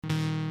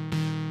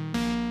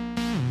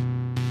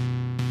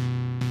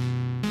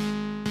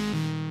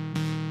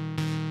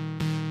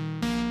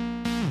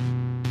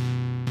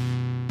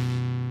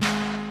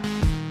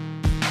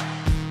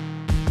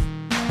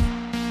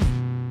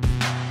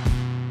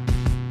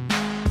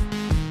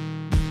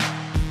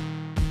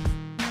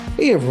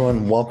Hey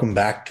everyone, welcome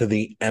back to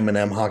the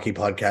M&M Hockey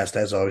Podcast.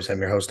 As always,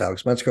 I'm your host,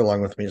 Alex Metzger. Along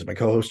with me is my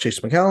co-host,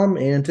 Chase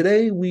McCallum. And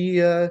today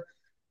we're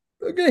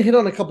going to hit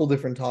on a couple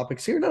different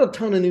topics here. Not a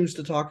ton of news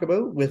to talk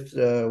about, which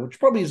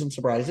probably isn't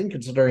surprising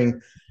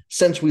considering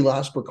since we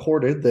last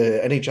recorded,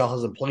 the NHL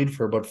hasn't played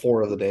for about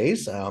 4 of the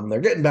days. They're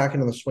getting back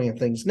into the swing of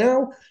things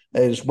now.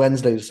 It's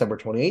Wednesday, December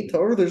 28th.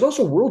 However, there's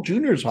also World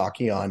Juniors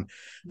hockey on,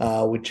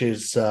 which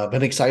has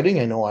been exciting.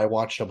 I know I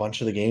watched a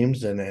bunch of the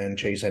games, and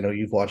Chase, I know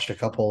you've watched a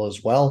couple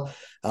as well.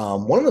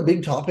 One of the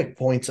big topic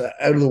points out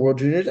of the World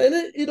Juniors, and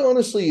it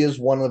honestly is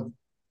one of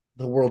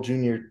the World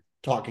Junior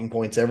talking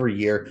points every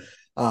year,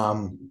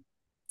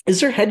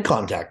 is their head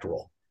contact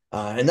rule.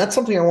 And that's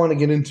something I want to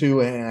get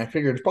into, and I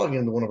figured it's probably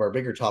going to be one of our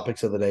bigger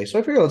topics of the day. So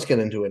I figured let's get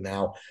into it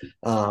now.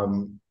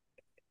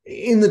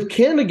 In the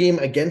Canada game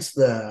against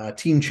the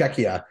Team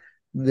Czechia,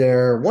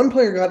 one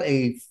player got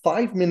a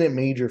 5-minute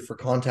major for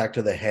contact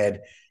to the head.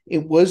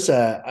 It was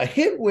a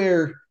hit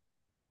where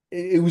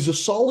it was a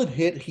solid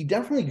hit. He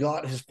definitely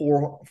got his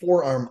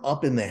forearm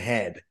up in the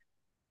head.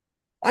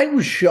 I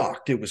was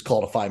shocked it was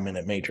called a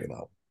 5-minute major,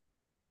 though.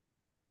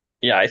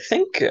 Yeah, I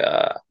think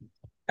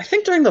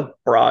during the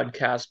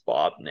broadcast,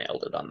 Bob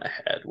nailed it on the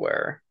head,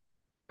 where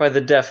by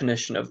the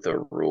definition of the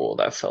rule,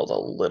 that felt a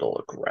little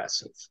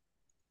aggressive.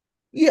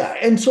 Yeah,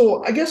 and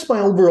so I guess my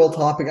overall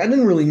topic, I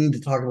didn't really need to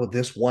talk about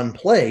this one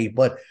play,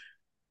 but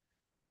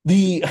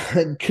the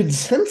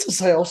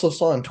consensus I also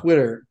saw on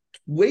Twitter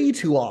way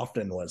too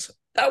often was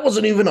that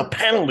wasn't even a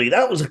penalty.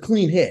 That was a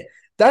clean hit.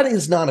 That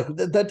is not in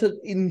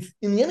the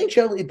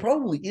NHL, it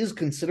probably is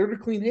considered a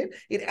clean hit.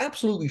 It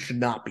absolutely should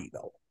not be,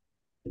 though.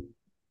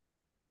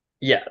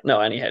 Yeah, no,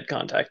 any head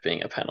contact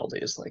being a penalty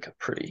is like a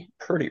pretty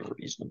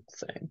reasonable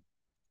thing.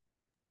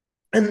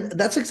 And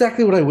that's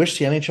exactly what I wish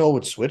the NHL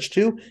would switch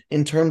to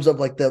in terms of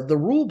like the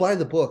rule by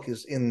the book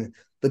is in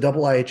the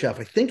double IHF.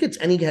 I think it's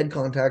any head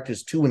contact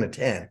is 2 and a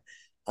 10.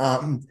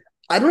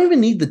 I don't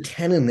even need the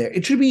 10 in there.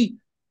 It should be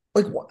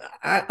like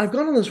I've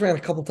gone on this rant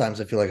a couple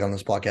times, I feel like, on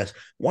this podcast.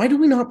 Why do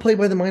we not play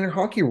by the minor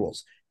hockey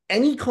rules?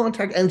 Any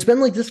contact, and it's been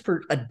like this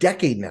for a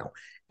decade now.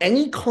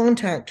 Any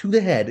contact to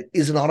the head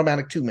is an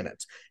automatic 2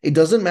 minutes. It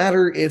doesn't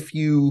matter if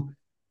you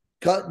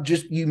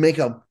make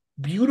a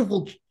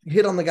beautiful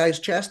hit on the guy's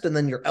chest and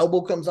then your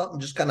elbow comes up and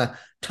just kind of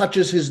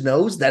touches his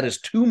nose. That is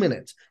 2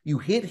 minutes. You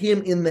hit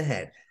him in the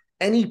head.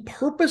 Any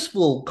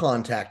purposeful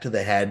contact to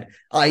the head,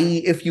 i.e.,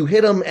 if you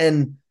hit him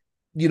and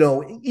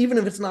even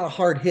if it's not a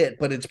hard hit,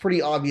 but it's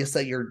pretty obvious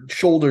that your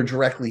shoulder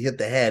directly hit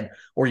the head,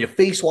 or you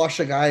face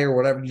wash a guy or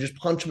whatever, you just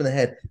punch him in the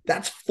head,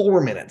 that's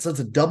 4 minutes. That's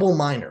a double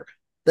minor.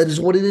 That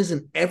is what it is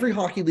in every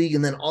hockey league.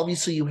 And then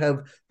obviously you have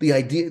the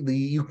idea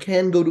you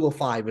can go to a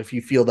 5 if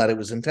you feel that it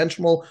was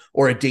intentional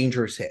or a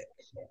dangerous hit.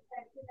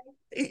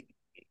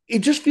 It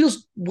just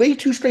feels way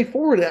too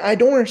straightforward. I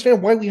don't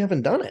understand why we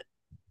haven't done it.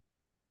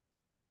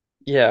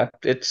 Yeah,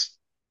 it's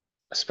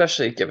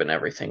especially given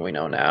everything we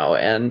know now.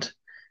 And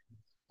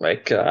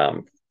like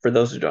for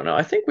those who don't know,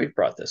 I think we've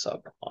brought this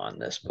up on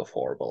this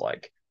before, but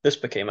like this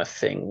became a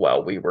thing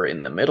while we were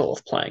in the middle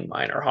of playing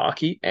minor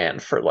hockey. And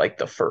for like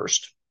the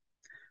first,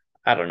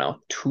 I don't know,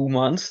 2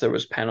 months, there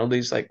was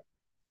penalties like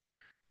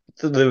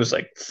there was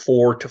like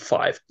 4 to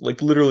 5,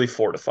 like literally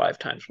 4 to 5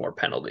 times more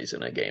penalties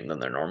in a game than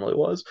there normally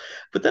was.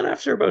 But then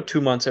after about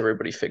 2 months,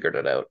 everybody figured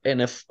it out.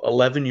 And if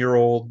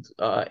 11-year-old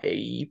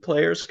AE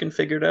players can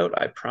figure it out,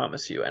 I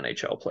promise you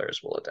NHL players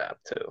will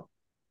adapt too.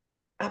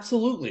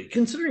 Absolutely.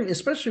 Considering,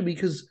 especially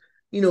because,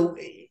 you know,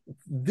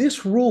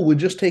 this rule would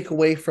just take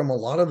away from a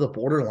lot of the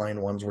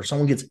borderline ones where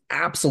someone gets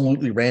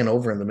absolutely ran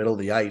over in the middle of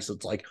the ice.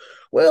 It's like,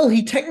 well,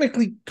 he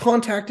technically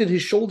contacted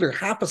his shoulder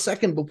half a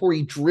second before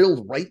he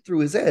drilled right through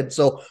his head.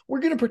 So we're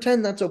going to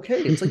pretend that's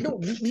okay. It's like, no,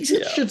 these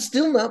hits Yeah. should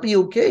still not be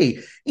okay.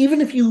 Even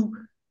if you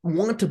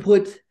want to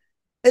put,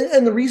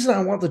 and the reason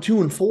I want the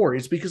 2 and 4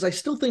 is because I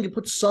still think it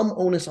puts some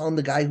onus on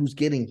the guy who's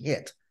getting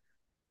hit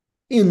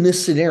in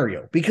this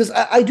scenario, because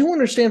I do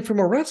understand from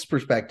a ref's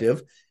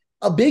perspective,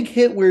 a big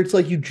hit where it's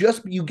like you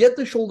get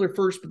the shoulder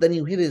first, but then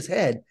you hit his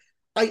head.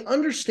 I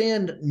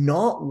understand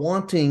not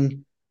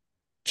wanting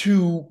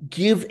to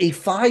give a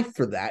 5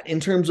 for that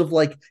in terms of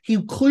like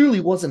he clearly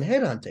wasn't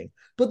headhunting.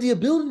 But the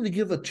ability to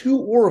give a 2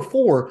 or a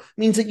 4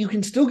 means that you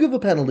can still give a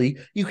penalty,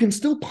 you can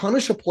still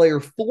punish a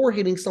player for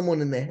hitting someone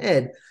in the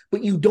head,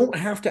 but you don't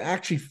have to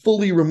actually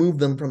fully remove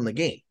them from the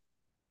game.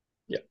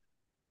 Yeah.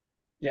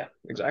 Yeah,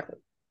 exactly.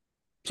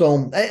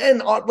 So, and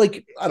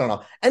like, I don't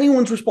know,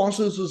 anyone's response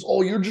to this is,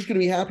 oh, you're just going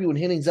to be happy when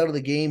hitting's out of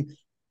the game.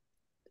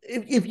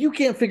 If you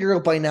can't figure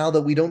out by now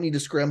that we don't need to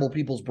scramble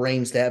people's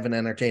brains to have an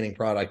entertaining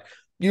product,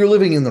 you're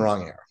living in the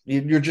wrong era.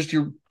 You're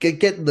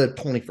getting the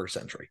 21st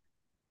century.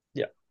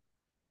 Yeah.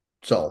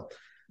 So,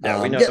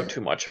 Yeah, we know yeah,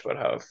 too much about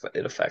how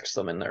it affects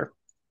them in their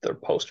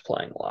post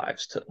playing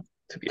lives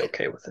to be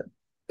okay with it.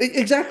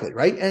 exactly.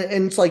 Right.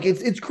 And it's like,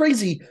 it's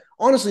crazy.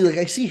 Honestly, like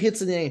I see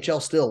hits in the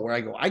NHL still where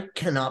I go, I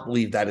cannot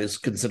believe that is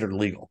considered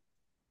legal.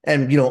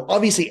 And,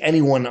 obviously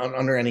anyone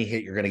under any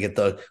hit, you're going to get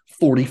the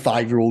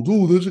 45-year-old,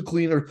 oh, there's a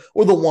cleaner,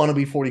 or the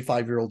wannabe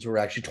 45-year-olds who are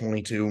actually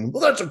 22.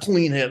 Well, that's a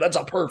clean hit. That's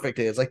a perfect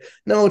hit. It's like,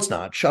 no, it's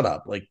not. Shut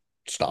up. Like,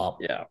 stop.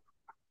 Yeah.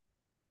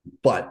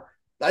 But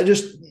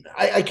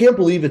I can't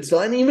believe it's still,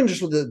 and even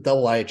just with the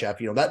double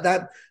IHF,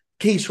 that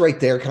case right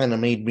there kind of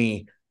made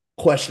me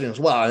question as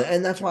well.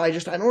 And that's why I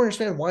don't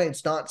understand why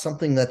it's not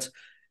something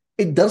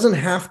it doesn't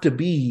have to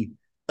be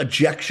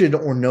ejection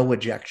or no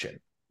ejection.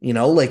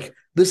 Like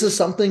this is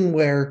something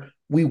where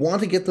we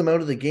want to get them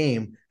out of the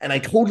game. And I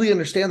totally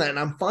understand that. And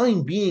I'm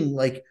fine being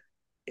like,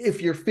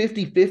 if you're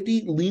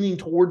 50-50 leaning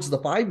towards the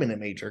 5-minute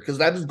major, because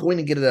that is going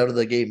to get it out of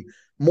the game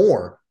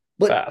more.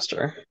 But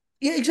faster.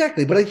 Yeah,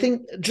 exactly. But I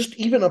think just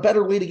even a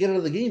better way to get out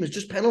of the game is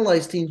just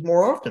penalize teams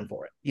more often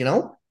for it,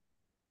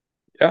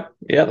 Yeah,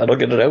 that'll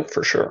get it out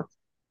for sure.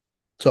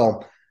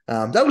 So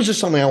that was just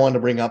something I wanted to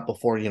bring up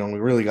before, we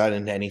really got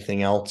into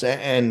anything else.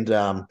 And,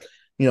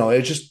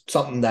 it's just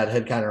something that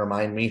had kind of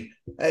reminded me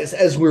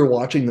as we were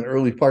watching the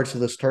early parts of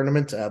this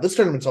tournament. This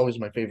tournament's always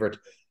my favorite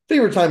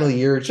time of the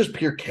year. It's just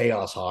pure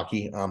chaos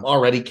hockey.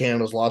 Already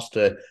Canada's lost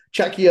to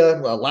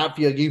Czechia.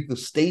 Latvia gave the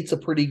States a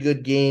pretty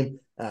good game.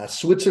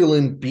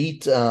 Switzerland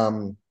beat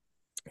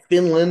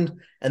Finland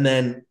and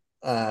then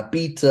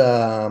beat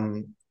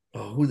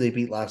who they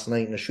beat last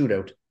night in a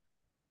shootout.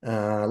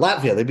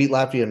 Latvia. They beat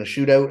Latvia in a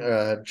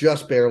shootout,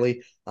 just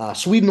barely.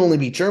 Sweden only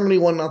beat Germany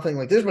 1-0.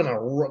 Like there's been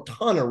a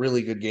ton of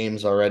really good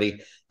games already.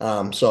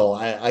 So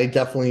I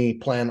definitely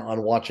plan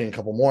on watching a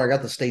couple more. I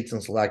got the States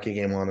and Slovakia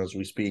game on as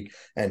we speak.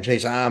 And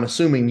Chase, I'm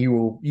assuming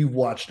you've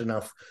watched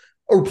enough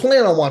or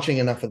plan on watching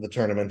enough of the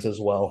tournament as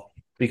well,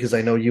 because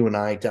I know you and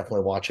I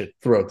definitely watch it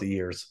throughout the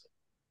years.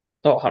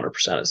 Oh,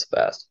 100% is the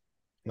best.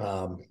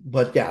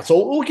 But yeah,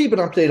 so we'll keep an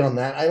update on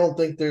that. I don't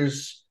think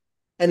there's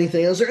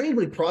anything. Is there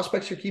anybody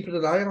prospects you're keeping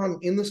an eye on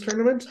in this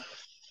tournament?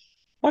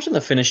 Watching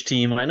the Finnish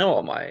team, I know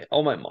all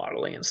my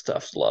modeling and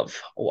stuff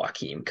love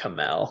Joakim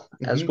Kamel,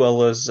 as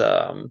well as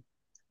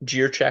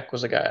Jirchek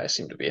was a guy I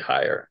seem to be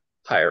higher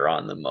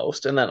on the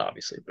most. And then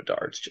obviously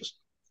Bedard's just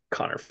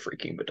Connor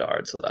freaking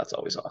Bedard, so that's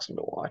always awesome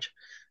to watch.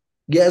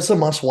 Yeah, it's a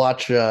must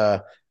watch.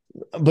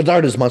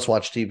 Bedard is must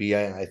watch TV.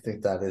 I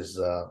think that is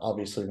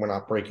obviously we're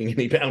not breaking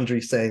any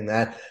boundaries saying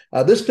that.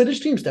 This Finnish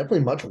team is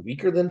definitely much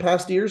weaker than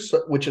past years,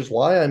 which is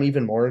why I'm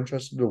even more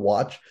interested to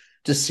watch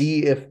to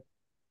see if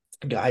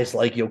guys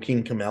like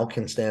Joakim Kamel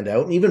can stand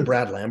out. And even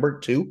Brad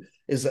Lambert, too,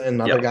 is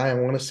another guy I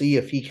want to see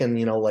if he can,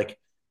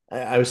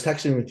 I was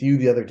texting with you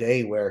the other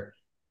day where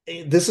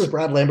this is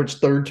Brad Lambert's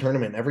third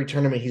tournament. Every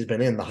tournament he's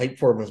been in, the hype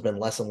for him has been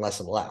less and less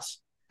and less.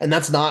 And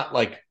that's not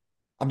like,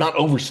 I'm not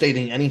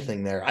overstating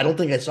anything there. I don't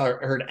think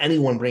heard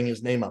anyone bring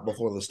his name up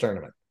before this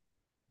tournament.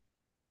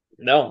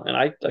 No, and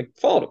I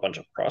followed a bunch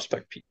of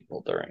prospect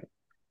people during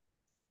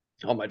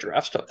all my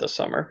draft stuff this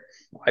summer.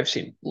 I've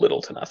seen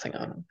little to nothing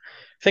on him.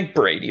 I think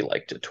Brady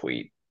liked a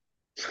tweet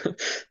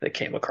that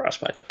came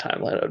across my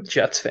timeline, a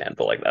Jets fan,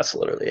 but like that's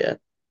literally it.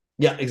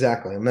 Yeah,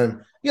 exactly. And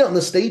then, in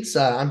the States,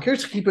 I'm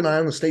curious to keep an eye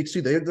on the States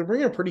too. They're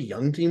bringing a pretty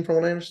young team, from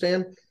what I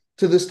understand,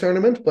 to this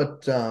tournament,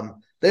 but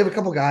they have a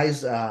couple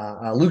guys.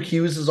 Luke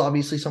Hughes is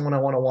obviously someone I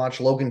want to watch.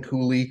 Logan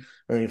Cooley,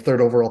 third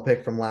overall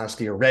pick from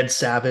last year. Red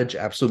Savage,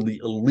 absolutely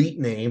elite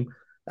name.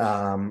 They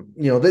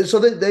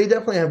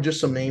definitely have just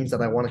some names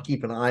that I want to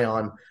keep an eye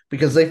on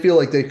because they feel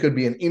like they could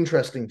be an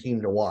interesting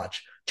team to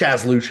watch.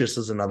 Chaz Lucius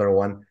is another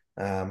one.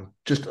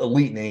 Just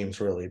elite names,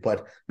 really.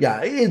 But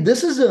yeah,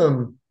 this is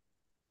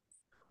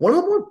one of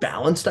the more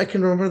balanced I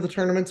can remember the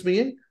tournaments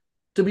being,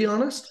 to be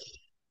honest.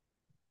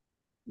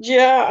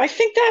 Yeah, I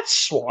think that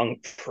swung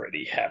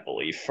pretty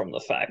heavily from the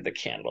fact that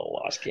Canada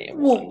lost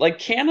game one. Like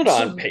Canada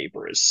on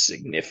paper is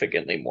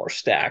significantly more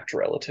stacked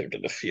relative to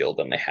the field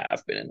than they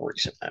have been in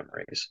recent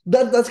memories.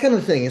 That's kind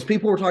of the thing is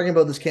people were talking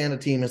about this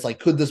Canada team as like,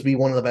 could this be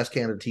one of the best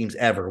Canada teams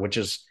ever, which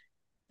is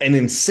an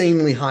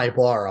insanely high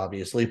bar,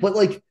 obviously. But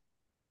like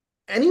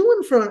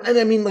anyone from, and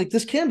I mean, like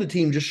this Canada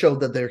team just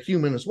showed that they're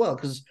human as well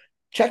because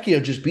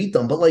Czechia just beat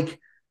them. But like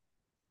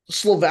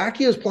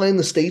Slovakia is playing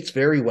the States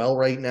very well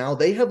right now.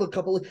 They have a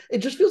couple of, it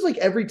just feels like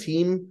every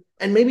team,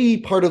 and maybe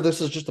part of this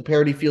is just the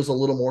parity feels a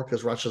little more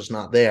because Russia's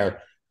not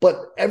there,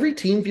 but every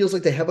team feels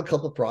like they have a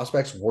couple of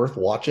prospects worth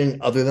watching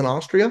other than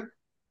Austria.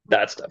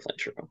 That's definitely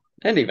true.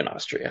 And even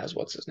Austria has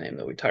what's his name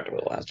that we talked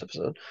about last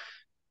episode.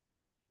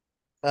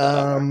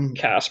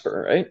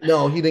 Casper, right?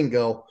 No, he didn't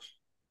go.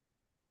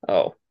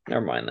 Oh,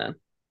 never mind then.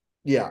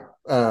 Yeah.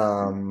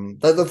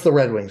 That's the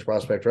Red Wings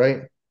prospect,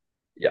 right?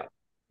 Yeah.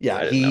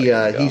 Yeah,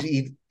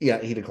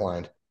 he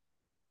declined.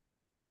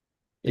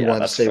 He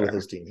wanted to stay with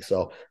his team.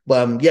 So,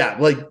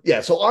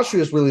 so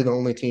Austria is really the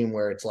only team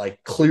where it's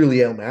like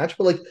clearly outmatched.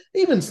 But like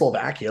even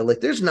Slovakia, like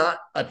there's not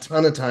a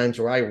ton of times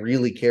where I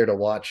really care to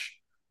watch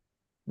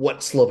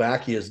what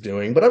Slovakia is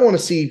doing. But I want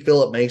to see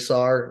Filip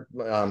Mesar,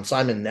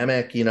 Simon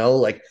Nemec,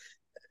 like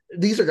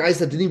these are guys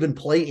that didn't even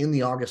play in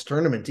the August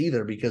tournament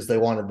either because they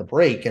wanted the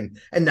break, and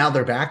now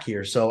they're back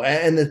here. So,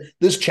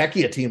 this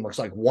Czechia team looks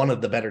like one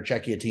of the better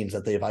Czechia teams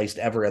that they've iced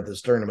ever at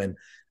this tournament.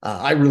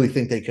 I really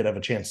think they could have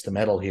a chance to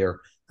medal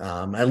here,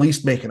 at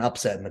least make an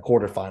upset in the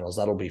quarterfinals.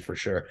 That'll be for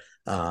sure.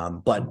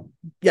 But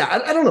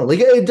yeah, I don't know. Like,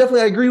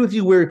 I agree with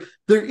you where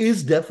there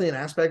is definitely an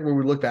aspect where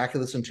we look back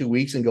at this in 2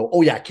 weeks and go,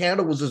 oh yeah,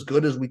 Canada was as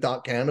good as we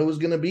thought Canada was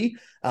going to be,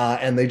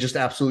 and they just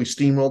absolutely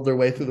steamrolled their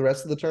way through the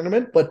rest of the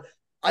tournament. But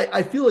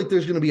I feel like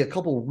there's going to be a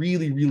couple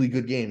really, really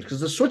good games because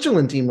the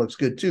Switzerland team looks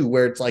good too,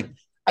 where it's like,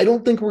 I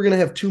don't think we're going to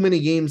have too many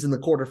games in the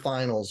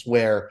quarterfinals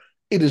where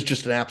it is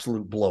just an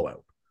absolute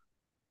blowout.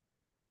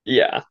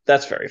 Yeah,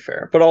 that's very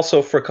fair. But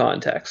also for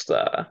context,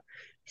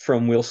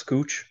 from Will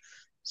Scooch,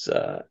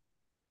 uh,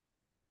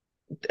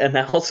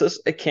 analysis,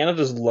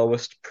 Canada's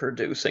lowest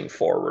producing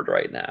forward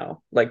right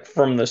now, like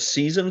from the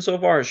season so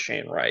far, is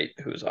Shane Wright,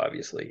 who's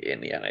obviously in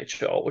the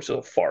NHL, which is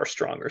a far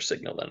stronger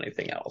signal than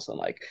anything else. And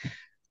like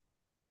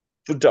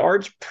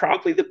Bedard's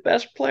probably the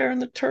best player in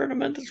the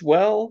tournament as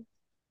well.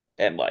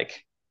 And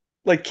like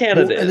Well,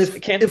 Canada and is.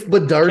 It can't if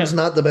Bedard's can't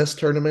not the best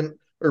tournament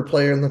or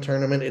player in the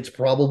tournament, it's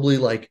probably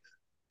like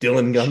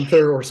Dylan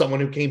Gunther or someone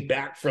who came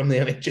back from the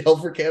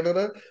NHL for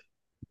Canada.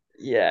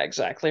 yeah,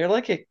 exactly. Or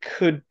like it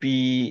could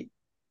be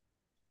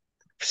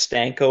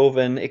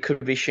Stankoven, it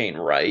could be Shane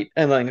Wright,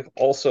 and then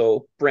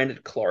also Brandon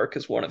Clark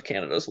is one of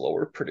Canada's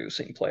lower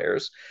producing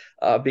players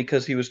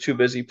because he was too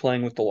busy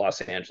playing with the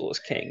Los Angeles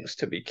Kings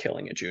to be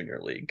killing a junior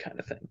league kind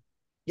of thing.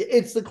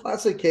 It's the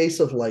classic case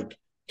of like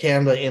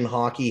Canada in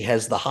hockey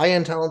has the high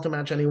end talent to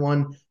match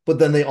anyone, but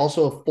then they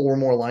also have four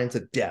more lines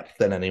of depth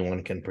than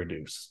anyone can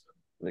produce.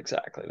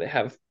 Exactly. They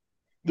have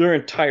their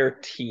entire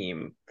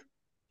team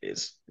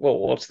is, well,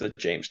 what's the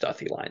James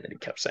Duthie line that he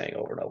kept saying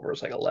over and over?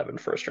 It's like 11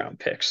 first round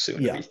picks, soon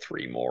to Yeah. be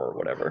three more or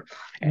whatever.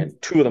 And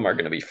two of them are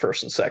going to be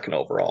first and second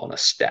overall in a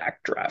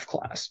stacked draft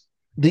class.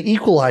 The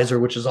equalizer,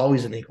 which is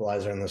always an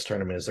equalizer in this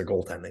tournament, is their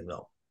goaltending,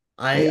 though.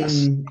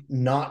 Yes. I'm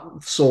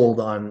not sold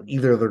on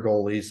either of their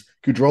goalies.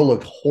 Goudreau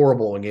looked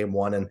horrible in game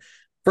one. And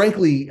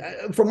frankly,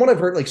 from what I've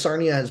heard, like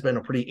Sarnia has been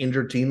a pretty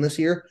injured team this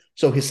year.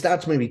 So his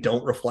stats maybe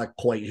don't reflect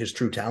quite his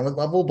true talent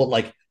level, but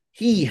like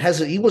he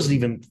wasn't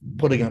even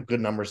putting up good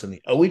numbers in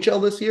the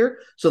OHL this year.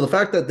 So the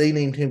fact that they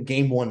named him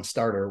game one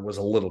starter was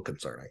a little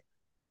concerning.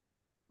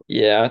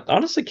 Yeah,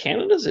 honestly,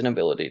 Canada's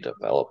inability to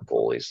develop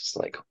goalies is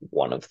like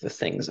one of the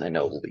things I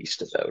know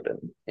least about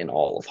in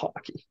all of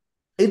hockey.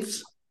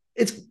 It's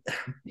it's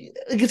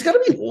it's got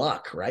to be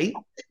luck, right?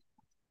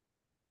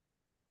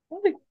 I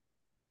think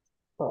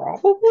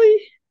probably.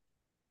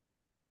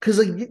 Because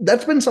like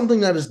that's been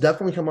something that has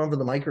definitely come under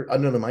the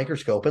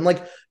microscope, and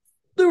like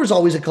there was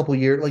always a couple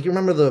years, like you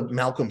remember the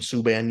Malcolm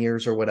Subban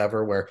years or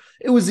whatever, where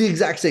it was the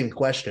exact same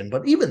question.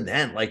 But even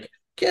then, like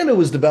Canada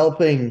was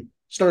developing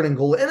starting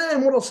goal,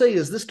 and what I'll say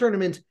is this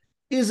tournament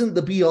isn't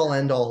the be all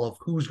end all of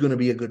who's going to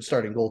be a good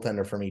starting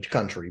goaltender from each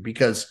country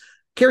because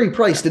Carey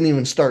Price didn't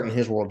even start in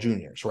his World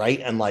Juniors, right?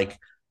 And like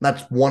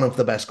that's one of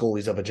the best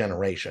goalies of a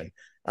generation.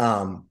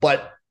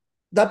 But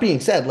that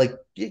being said, like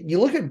you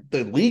look at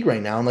the league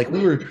right now, and like we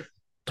were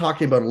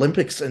talking about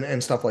Olympics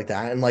and stuff like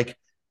that. And like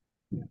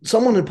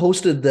someone had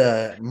posted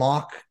the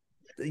mock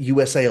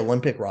USA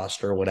Olympic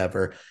roster or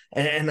whatever.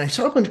 And I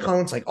saw a bunch of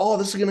comments like, oh,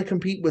 this is going to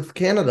compete with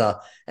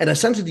Canada. And I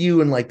sent it to you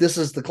and like, this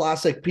is the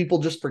classic. People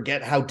just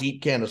forget how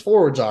deep Canada's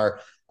forwards are.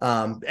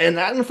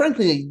 And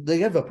frankly, they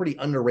have a pretty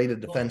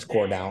underrated defense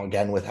core now,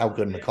 again, with how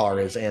good Makar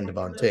is and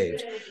Devon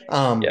Taves.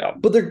 Yeah.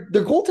 But their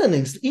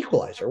goaltending's the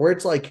equalizer, where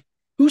it's like,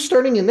 who's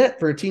starting in net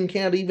for a Team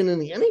Canada even in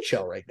the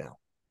NHL right now?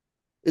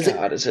 Is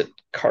it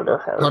Carter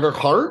Hart? Carter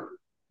Hart?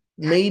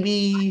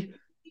 Maybe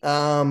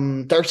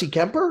Darcy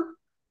Kemper?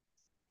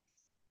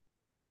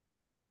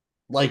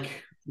 Like,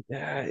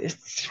 Yeah,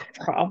 it's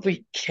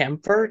probably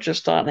Kemper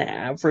just on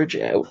average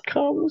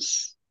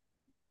outcomes.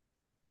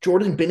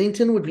 Jordan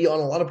Binnington would be on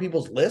a lot of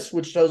people's lists,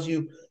 which tells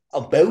you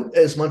about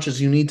as much as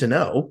you need to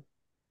know.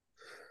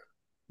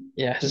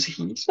 Yeah,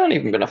 he's not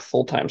even been a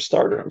full-time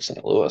starter in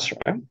St. Louis,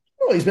 right?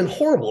 Oh, he's been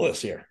horrible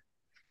this year.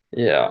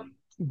 Yeah.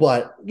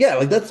 But yeah,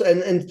 like that's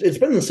and it's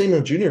been the same in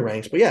the junior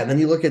ranks. But yeah, then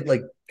you look at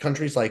like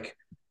countries like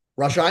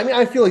Russia. I mean,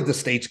 I feel like the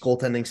States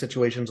goaltending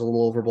situation is a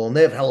little overblown.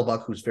 They have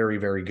Hellebuck, who's very,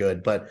 very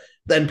good. But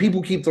then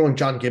people keep throwing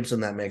John Gibson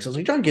in that mix. I was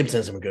like, John Gibson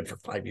hasn't been good for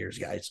 5 years,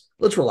 guys.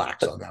 Let's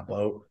relax on that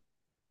boat.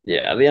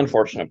 Yeah, the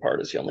unfortunate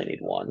part is you only need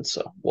one.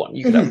 So one,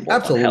 you could have one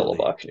Absolutely.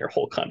 Hellebuck and your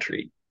whole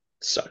country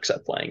sucks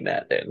at playing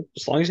that. And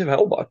as long as you have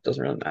Hellebuck, it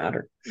doesn't really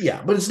matter.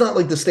 Yeah, but it's not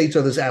like the States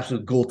are this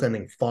absolute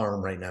goaltending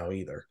farm right now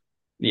either.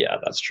 Yeah,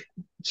 that's true.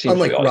 Seems to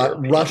Unlike be all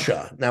European.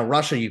 Russia. Now,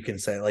 Russia, you can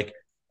say, like,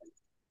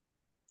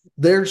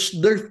 their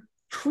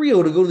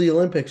trio to go to the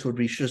Olympics would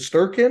be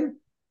Shesterkin,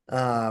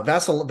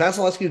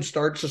 Vasilevsky would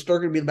start,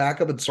 Shesterkin would be the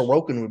backup, and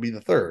Sorokin would be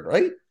the third,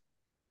 right?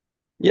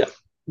 Yeah,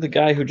 the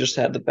guy who just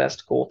had the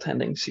best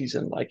goaltending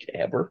season like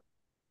ever,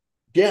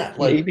 Yeah,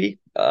 like maybe,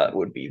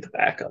 would be the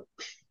backup,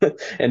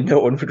 and no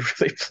one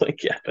would really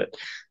blink at it.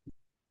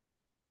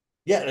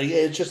 yeah,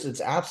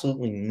 it's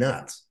absolutely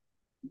nuts.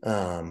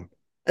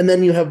 And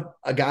then you have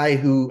a guy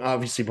who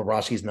obviously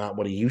Bobrovsky's not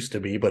what he used to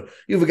be, but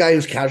you have a guy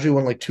who's casually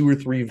won like 2 or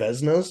 3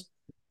 Vezinas.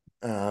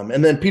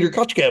 And then Peter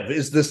Kochev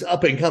is this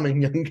up and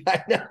coming young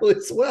guy now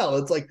as well.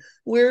 It's like,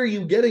 where are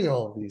you getting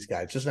all of these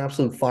guys? Just an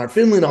absolute fun.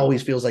 Finland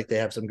always feels like they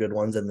have some good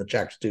ones, and the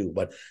Czechs too.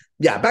 But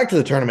yeah, back to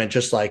the tournament.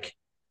 Just like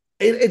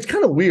it's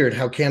kind of weird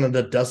how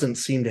Canada doesn't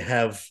seem to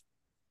have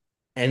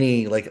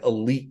any like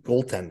elite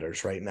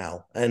goaltenders right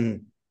now.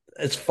 And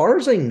as far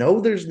as I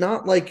know, there's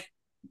not like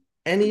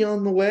any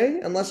on the way,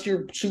 unless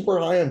you're super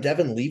high on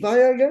Devin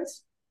Levi, I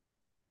guess.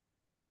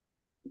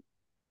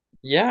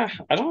 Yeah,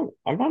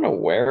 I'm not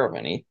aware of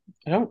any.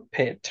 I don't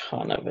pay a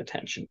ton of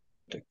attention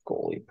to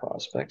goalie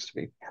prospects, to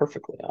be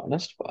perfectly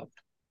honest, but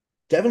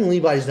Devin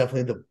Levi is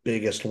definitely the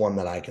biggest one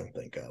that I can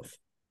think of.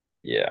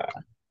 yeah.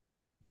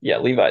 Yeah,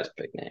 Levi's a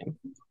big name.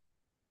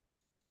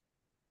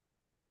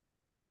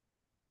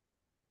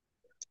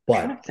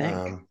 Trying But to think.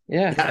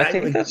 Yeah, yeah, I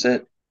think that's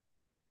it.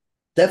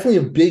 definitely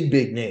a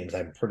big names.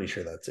 I'm pretty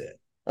sure that's it.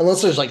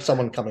 Unless there's like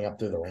someone coming up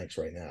through the ranks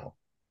right now.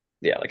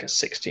 Yeah, like a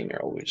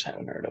 16-year-old we just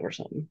haven't heard of or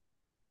something.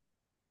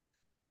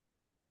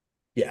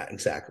 Yeah,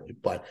 exactly.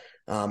 But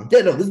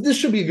yeah, no, this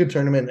should be a good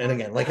tournament. And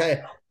again, like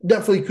I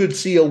definitely could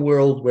see a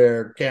world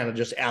where Canada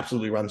just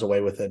absolutely runs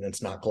away with it and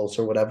it's not close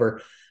or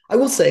whatever. I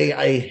will say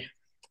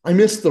I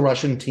missed the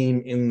Russian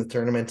team in the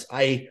tournament.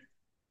 I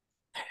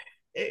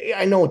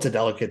know it's a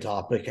delicate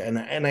topic, and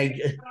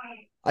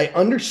I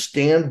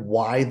understand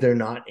why they're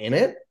not in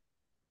it,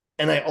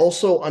 and I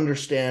also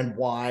understand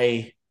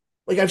why.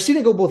 Like I've seen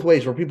it go both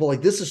ways, where people are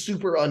like this is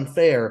super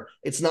unfair.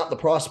 It's not the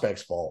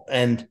prospects' fault,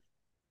 and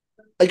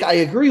like I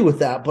agree with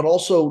that, but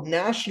also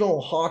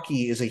national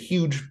hockey is a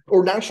huge,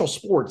 or national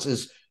sports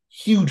is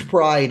huge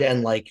pride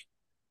and like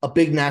a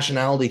big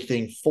nationality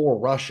thing for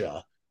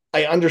Russia.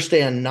 I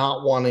understand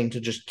not wanting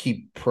to just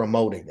keep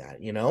promoting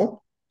that, you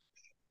know?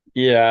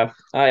 Yeah,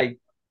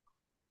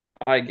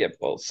 I get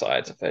both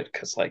sides of it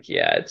because, like,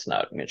 yeah, it's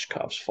not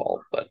Michkov's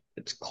fault, but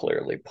it's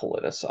clearly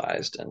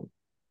politicized, and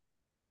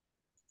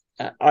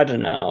I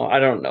don't know. I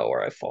don't know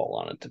where I fall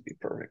on it, to be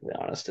perfectly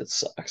honest. It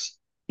sucks.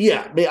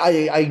 Yeah,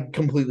 I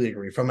completely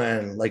agree. From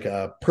like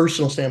a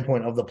personal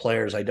standpoint of the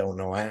players, I don't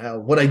know.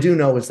 What I do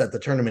know is that the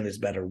tournament is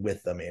better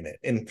with them in it,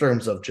 in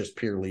terms of just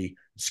purely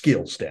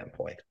skill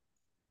standpoint.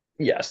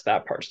 Yes,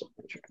 that part's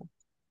definitely true.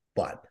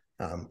 But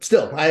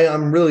still,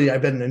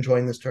 I've been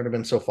enjoying this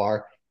tournament so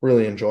far.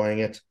 Really enjoying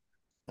it.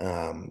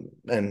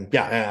 And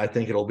yeah, I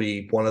think it'll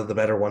be one of the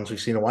better ones we've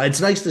seen in a while.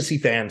 It's nice to see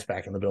fans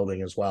back in the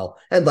building as well,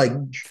 and like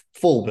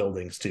full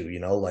buildings too. You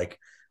know, like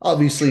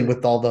obviously True.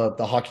 with all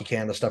the Hockey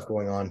Canada stuff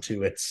going on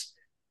too, it's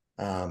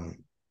um,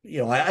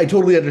 I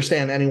totally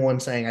understand anyone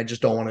saying I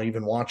just don't want to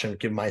even watch and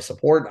give my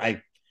support.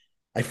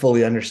 I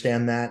fully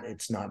understand that.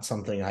 It's not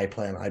something I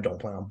don't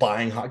plan on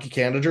buying Hockey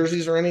Canada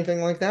jerseys or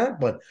anything like that.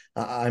 But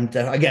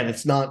again,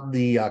 it's not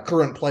the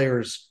current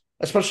players,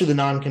 especially the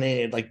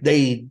non-Canadian. Like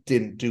they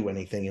didn't do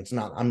anything. It's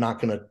not. I'm not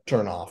going to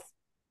turn off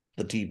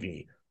the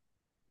TV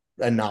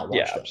and not Yeah,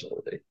 watch them.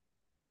 absolutely.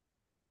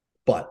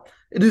 But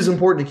it is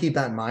important to keep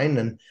that in mind.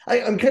 And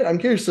I'm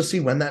curious to see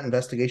when that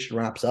investigation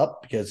wraps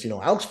up because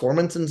Alex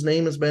Formanson's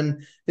name has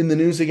been in the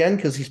news again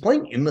because he's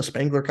playing in the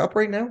Spengler Cup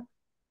right now.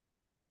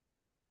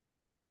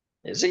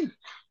 Is he?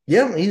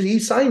 Yeah, he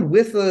signed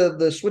with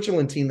the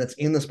Switzerland team that's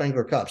in the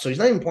Spengler Cup, so he's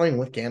not even playing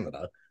with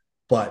Canada,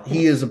 but Hmm.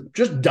 he is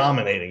just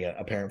dominating it.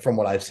 Apparent from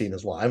what I've seen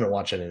as well. I haven't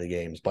watched any of the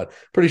games, but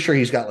pretty sure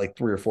he's got like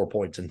 3 or 4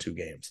 points in 2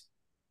 games.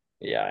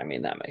 Yeah, I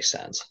mean that makes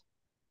sense.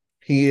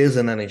 He is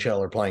an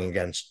NHLer playing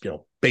against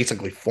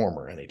basically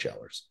former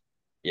NHLers,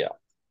 Yeah,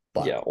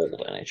 but yeah, old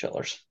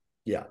NHLers.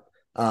 yeah.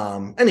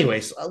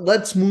 Anyways,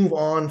 let's move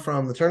on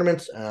from the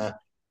tournament.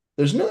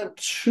 There's not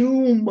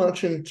too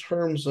much in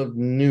terms of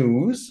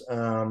news.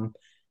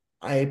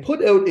 I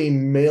put out a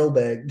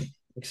mailbag.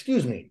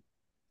 Excuse me,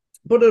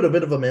 put out a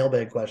bit of a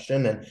mailbag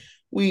question, and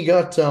we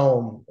got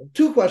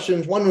 2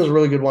 questions. One was a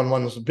really good one.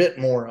 One was a bit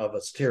more of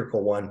a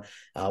satirical one.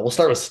 We'll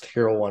start with a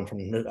satirical one from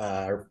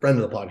our friend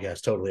of the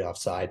podcast, Totally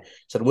Offside.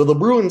 Said, "Will the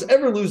Bruins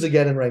ever lose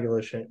again in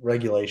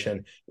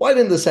regulation? Why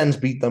didn't the Sens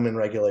beat them in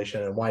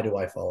regulation? And why do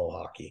I follow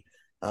hockey?"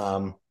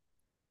 Um,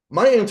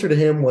 my answer to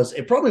him was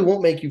it probably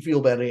won't make you feel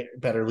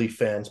better Leaf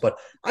fans, but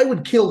I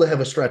would kill to have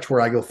a stretch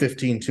where I go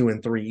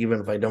 15-2-3, even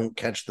if I don't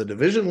catch the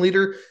division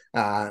leader.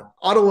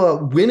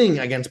 Ottawa winning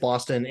against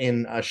Boston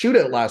in a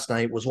shootout last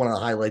night was one of the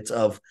highlights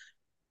of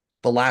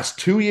the last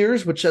 2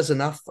 years, which says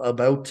enough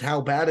about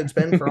how bad it's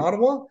been for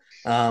Ottawa.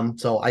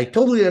 So I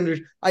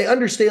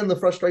understand the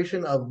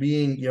frustration of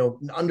being,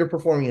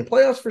 underperforming in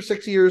playoffs for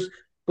 6 years,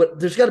 but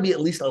there's got to be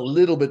at least a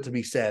little bit to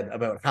be said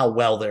about how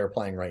well they're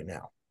playing right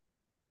now.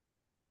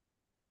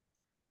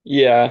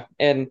 Yeah,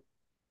 and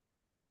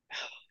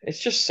it's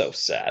just so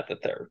sad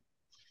that they're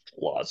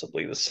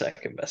plausibly the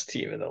second best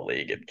team in the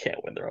league and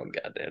can't win their own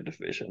goddamn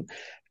division.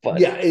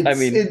 But Yeah, I it's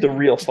mean, it the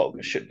real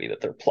focus should be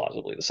that they're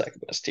plausibly the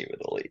second best team in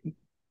the league.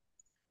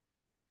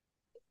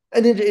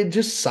 and it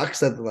just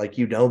sucks that like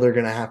they're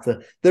gonna have to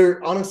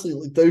they're honestly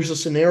there's a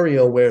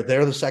scenario where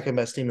they're the second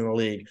best team in the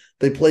league.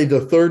 They play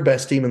the third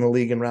best team in the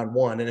league in round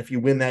one, and if you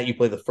win that, you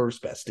play the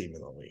first best team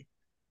in the league.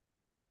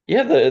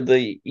 Yeah,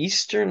 the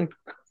Eastern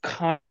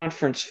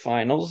Conference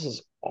Finals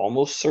is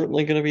almost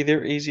certainly going to be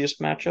their easiest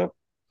matchup.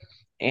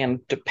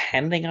 And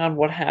depending on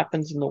what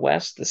happens in the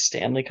West, the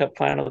Stanley Cup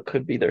final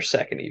could be their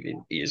second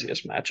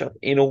easiest matchup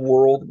in a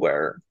world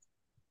where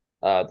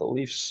the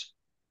Leafs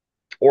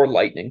or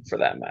Lightning, for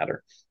that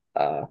matter,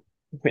 uh,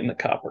 win the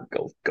cup or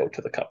go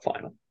to the cup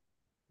final.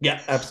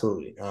 Yeah,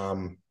 absolutely.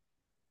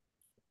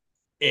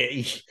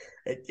 It,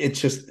 it's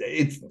just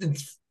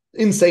it's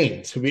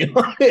insane to be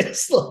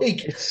honest.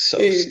 Like It's so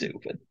it,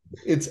 stupid.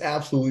 it's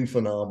absolutely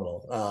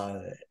phenomenal.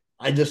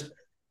 I just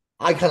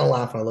I kind of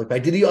laugh when I look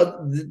back. Did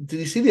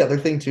you see the other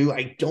thing too?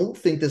 I don't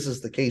think this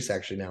is the case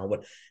actually now,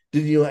 but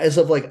did you, as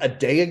of like a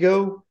day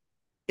ago,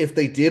 if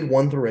they did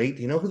 1 through 8,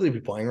 do you know who they'd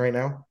be playing right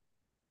now?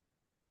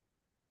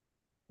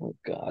 Oh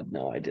God,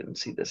 no, I didn't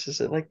see this.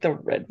 Is it like the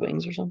Red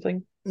Wings or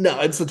something? No,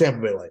 it's the Tampa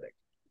Bay Lightning.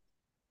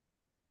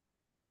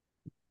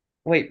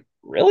 Wait,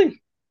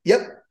 really?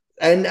 Yep.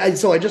 And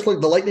so I just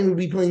looked. The Lightning would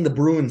be playing the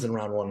Bruins in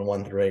round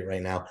 1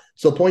 right now.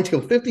 So points go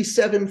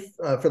 57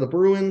 for the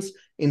Bruins.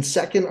 In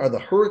second are the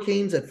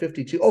Hurricanes at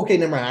 52. Okay,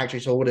 never mind.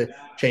 Actually, so it would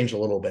have changed a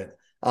little bit.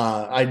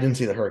 I didn't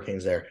see the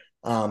Hurricanes there.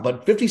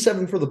 But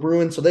 57 for the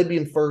Bruins. So they'd be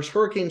in first.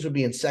 Hurricanes would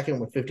be in second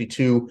with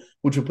 52,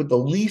 which would put the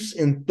Leafs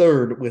in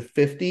third with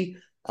 50.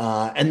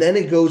 And then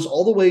it goes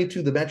all the way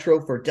to the Metro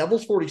for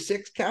Devils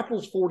 46,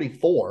 Capitals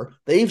 44.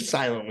 They've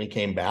silently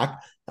came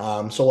back.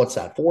 So what's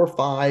that?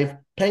 4-5.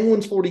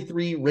 Penguins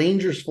 43,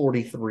 Rangers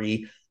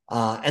 43.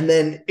 And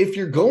then if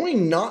you're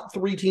going, not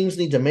three teams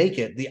need to make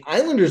it. The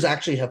Islanders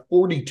actually have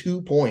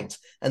 42 points,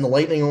 and the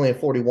Lightning only have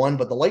 41.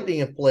 But the Lightning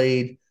have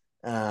played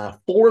 4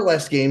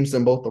 less games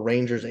than both the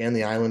Rangers and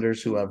the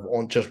Islanders, who have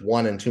just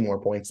 1 and 2 more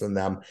points than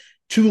them.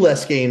 2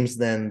 less games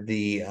than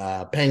the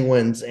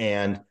Penguins,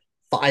 and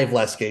 5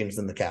 less games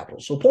than the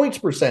Capitals. So points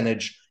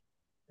percentage,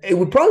 it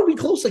would probably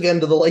be close again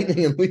to the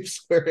Lightning and Leafs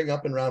squaring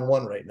up in round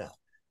 1 right now.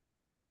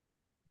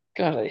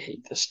 God, I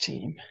hate this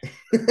team.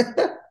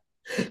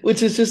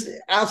 Which is just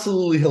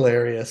absolutely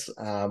hilarious.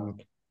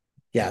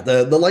 Yeah,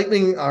 the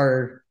Lightning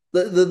are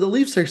the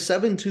Leafs are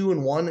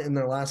 7-2-1 in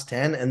their last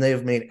 10, and they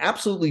have made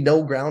absolutely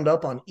no ground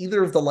up on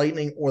either of the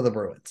Lightning or the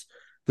Bruins.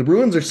 The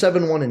Bruins are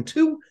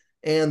 7-1-2,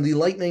 and the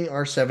Lightning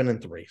are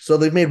 7-3. So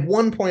they've made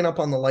 1 point up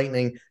on the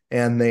Lightning,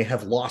 and they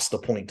have lost a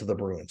point to the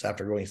Bruins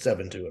after going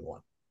 7-2-1.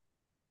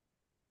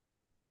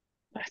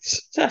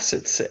 That's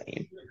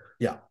insane.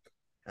 Yeah.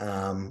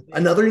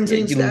 Another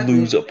insane you stat.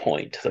 Lose a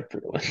point to the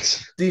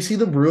Bruins. Do you see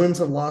the Bruins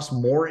have lost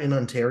more in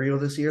Ontario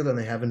this year than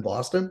they have in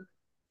Boston?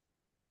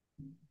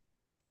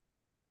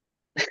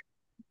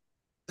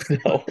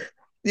 No.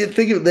 You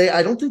think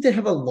I don't think they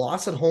have a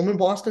loss at home in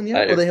Boston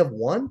yet, or they have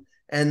one,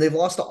 and they've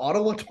lost to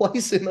Ottawa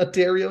twice in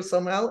Ontario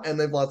somehow, and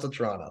they've lost to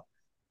Toronto.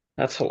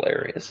 That's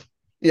hilarious.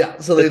 Yeah,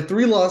 so they have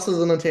 3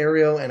 losses in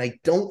Ontario, and I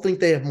don't think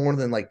they have more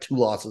than like 2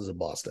 losses in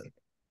Boston.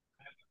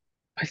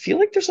 I feel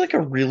like there's like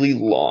a really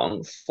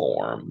long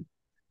form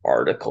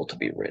article to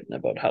be written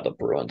about how the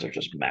Bruins are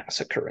just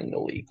massacring the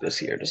league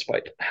this year,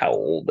 despite how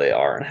old they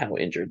are and how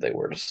injured they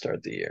were to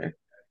start the year.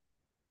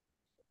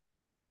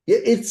 Yeah,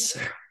 it's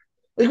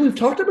like we've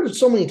talked about it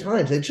so many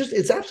times.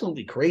 It's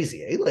absolutely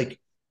crazy. Eh? Like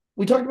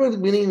we talked about at the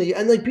beginning of the year,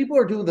 and like people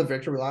are doing the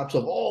victory laps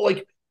of, oh,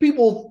 like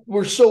people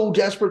were so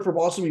desperate for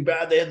Boston to be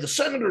bad, they had the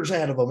Senators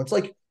ahead of them. It's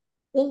like,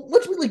 well,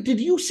 let's be like, did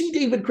you see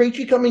David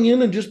Krejci coming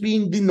in and just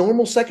being the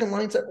normal second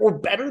line set or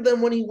better than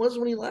when he was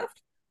when he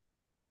left?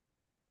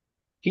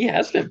 He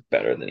has been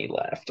better than he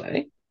left,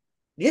 eh?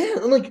 Yeah,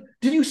 and like,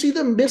 did you see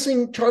them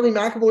missing Charlie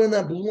McAvoy in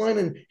that blue line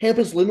and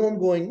Hampus Lindholm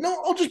going,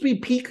 no, I'll just be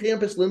peak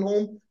Hampus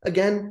Lindholm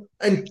again,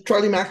 and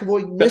Charlie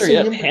McAvoy better missing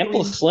yet, him.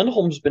 Hampus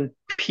Lindholm's been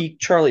peak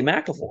Charlie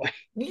McAvoy.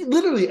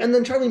 Literally, and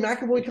then Charlie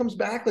McAvoy comes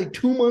back like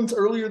 2 months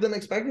earlier than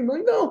expected. I'm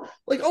like, no,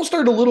 like I'll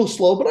start a little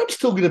slow, but I'm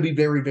still going to be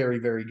very, very,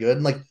 very good.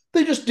 And like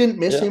they just didn't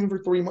miss him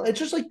for 3 months. It's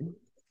just like,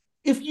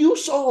 if you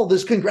saw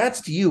this,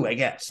 congrats to you, I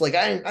guess. Like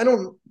I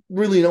don't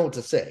really know what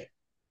to say.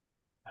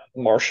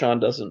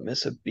 Marchand doesn't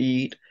miss a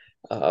beat.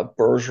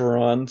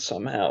 Bergeron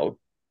somehow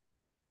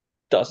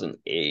doesn't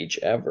age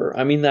ever.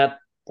 I mean, that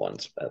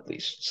one's at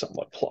least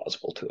somewhat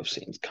plausible to have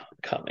seen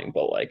coming,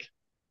 but like,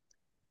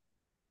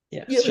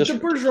 yeah, like the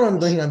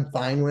Bergeron thing, I'm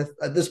fine with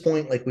at this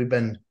point. Like we've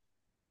been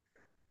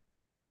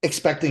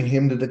expecting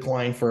him to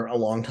decline for a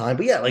long time,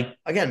 but yeah, like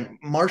again,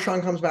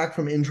 Marchand comes back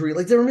from injury.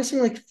 Like they were missing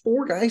like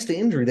 4 guys to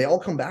injury. They all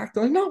come back.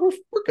 They're like, no,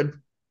 we're good.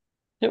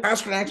 Yep.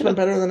 Pasternak's been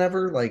better than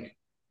ever. Like.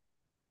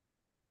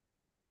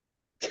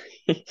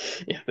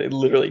 Yeah, they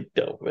literally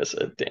don't miss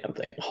a damn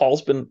thing.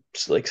 Hall's been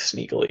like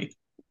sneakily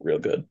real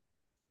good.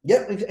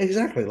 Yeah,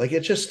 exactly. Like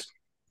it's just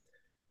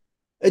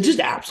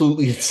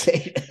absolutely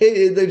insane.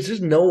 There's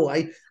just no,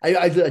 I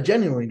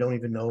genuinely don't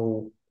even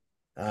know,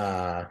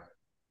 like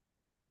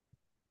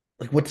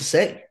what to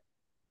say.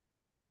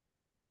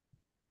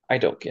 I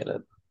don't get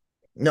it.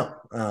 No.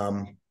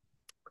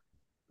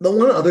 The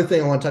one other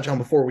thing I want to touch on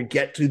before we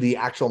get to the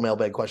actual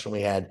mailbag question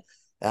we had,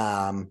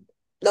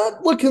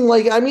 not looking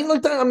like, I mean,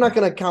 look, I'm not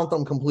going to count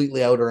them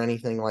completely out or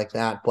anything like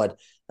that, but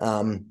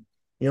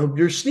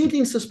your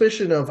sneaking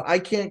suspicion of I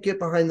can't get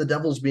behind the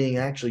Devils being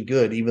actually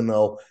good, even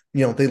though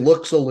they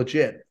look so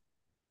legit.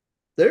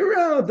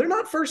 They're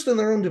not first in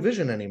their own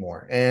division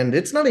anymore, and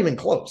it's not even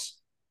close.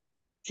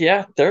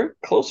 Yeah, they're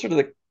closer to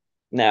the.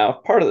 Now,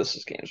 part of this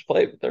is games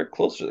played, but they're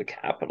closer to the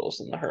Capitals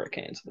than the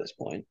Hurricanes at this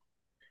point.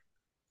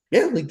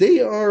 Yeah, like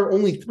they are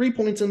only 3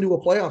 points into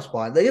a playoff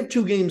spot. They have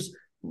 2 games,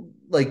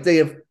 like they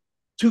have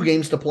 2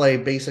 games to play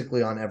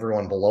basically on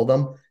everyone below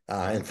them,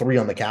 and 3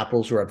 on the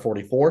Capitals who are at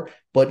 44.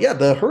 But yeah,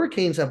 the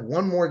Hurricanes have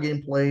 1 more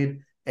game played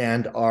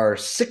and are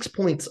 6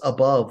 points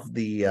above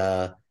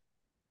the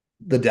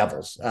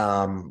Devils.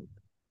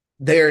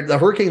 the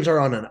Hurricanes are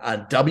on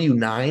a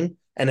W9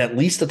 and at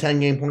least a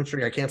 10-game point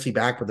streak. I can't see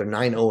back, but they're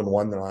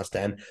 9-0-1 their last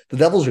 10. The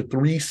Devils are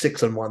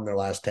 3-6-1 their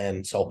last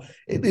 10. So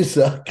it is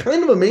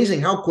kind of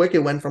amazing how quick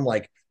it went from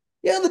like,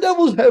 yeah, the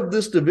Devils have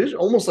this division,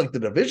 almost like the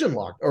division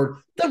lock, or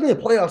definitely a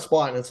playoff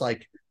spot. And it's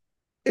like,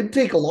 it'd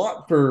take a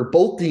lot for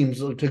both teams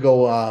to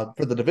go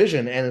for the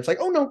division. And it's like,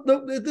 oh, no,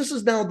 this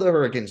is now the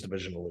Hurricanes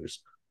division to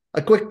lose.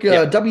 A quick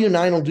Yeah,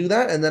 W9 will do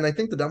that. And then I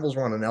think the Devils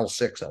were on an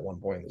L6 at one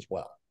point as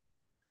well.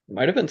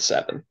 might have been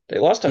 7. They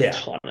lost a Yeah.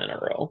 ton in a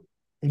row.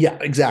 Yeah,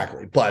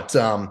 exactly. But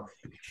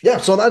yeah,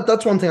 so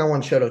that's one thing I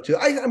want to shout out to.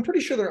 I'm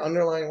pretty sure they're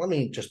underlying. Let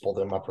me just pull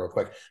them up real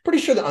quick. Pretty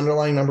sure the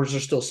underlying numbers are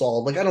still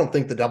solid. Like I don't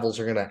think the Devils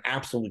are gonna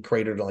absolutely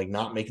crater to like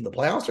not making the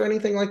playoffs or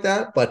anything like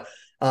that. But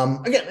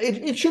again,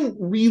 it shouldn't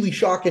really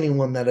shock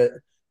anyone that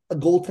a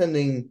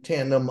goaltending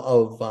tandem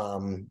of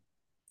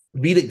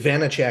Vitek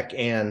Vanacek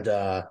and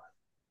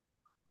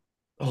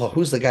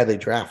who's the guy they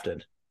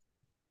drafted?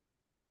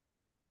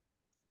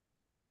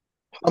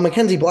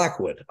 Mackenzie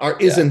Blackwood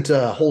isn't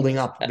holding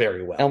up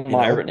very well.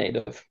 Elmira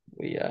native.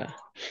 We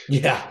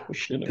yeah, we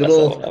shouldn't have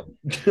good messed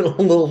that one up.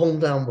 old little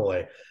hometown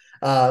boy.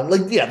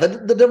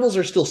 The Devils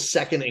are still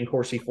second in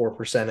Corsi for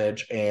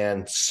percentage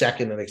and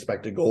second in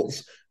expected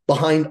goals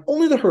behind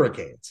only the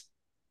Hurricanes.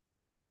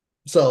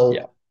 So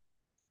Yeah.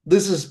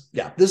 this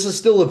is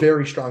still a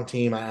very strong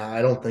team.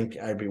 I don't think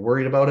I'd be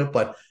worried about it,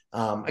 but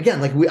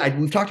again, like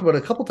we've talked about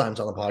it a couple times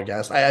on the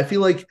podcast. I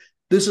feel like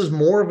this is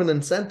more of an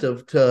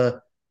incentive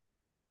to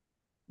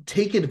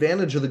take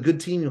advantage of the good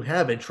team you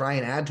have and try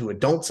and add to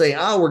it. Don't say,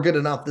 we're good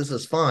enough. This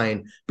is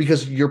fine,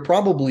 because you're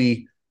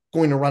probably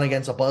going to run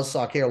against a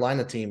buzzsaw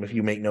Carolina team if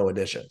you make no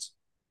additions.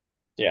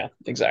 Yeah,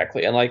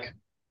 exactly. And like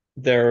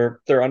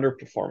they're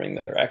underperforming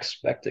their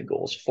expected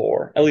goals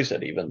for, at least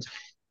at evens,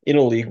 in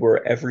a league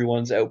where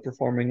everyone's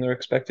outperforming their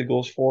expected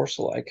goals for.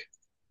 So like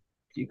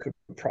you could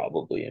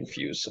probably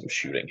infuse some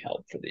shooting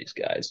help for these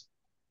guys.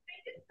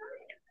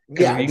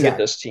 Because if you can get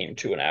this team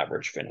to an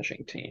average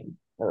finishing team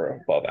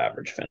or above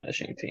average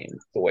finishing team,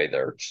 the way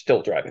they're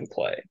still driving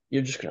play,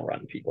 you're just going to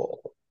run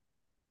people over.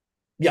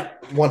 Yeah,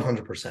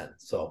 100%.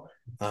 So,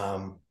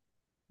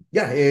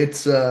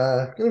 it's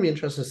going to be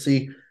interesting to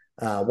see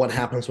what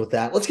happens with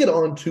that. Let's get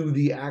on to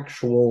the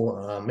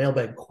actual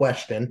mailbag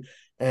question.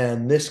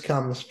 And this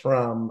comes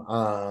from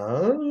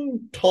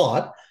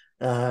Todd.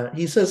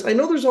 He says, I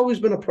know there's always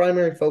been a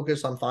primary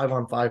focus on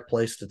 5-on-5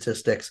 play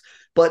statistics,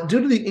 but due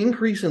to the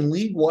increase in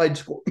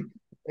league-wide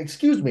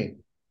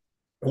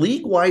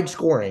league-wide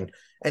scoring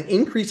and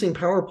increasing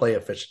power play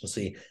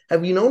efficiency,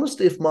 have you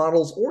noticed if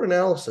models or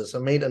analysis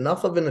have made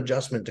enough of an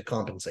adjustment to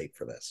compensate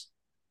for this?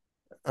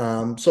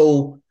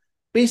 So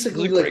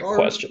basically, this is a great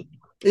question.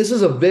 This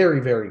is a very,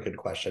 very good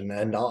question,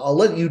 and I'll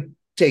let you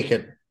take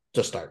it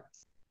to start.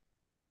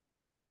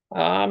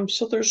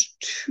 So there's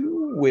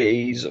 2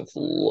 ways of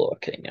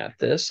looking at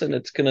this, and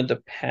it's going to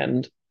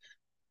depend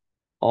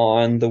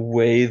on the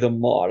way the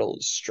model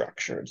is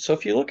structured. So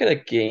if you look at a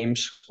game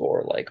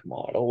score like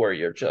model where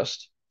you're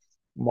just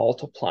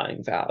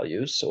multiplying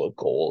values, so a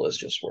goal is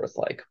just worth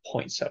like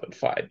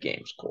 0.75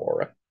 game score,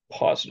 a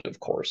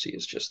positive Corsi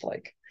is just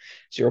like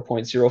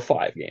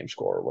 0.05 game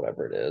score or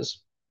whatever it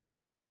is,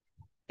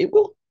 it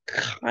will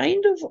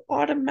kind of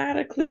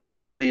automatically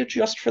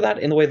adjust for that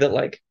in the way that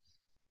like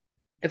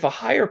if a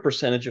higher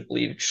percentage of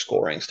league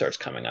scoring starts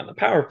coming on the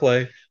power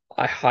play,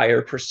 a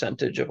higher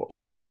percentage of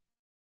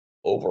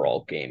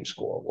overall game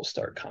score will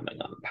start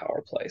coming on the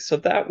power play. So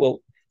that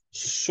will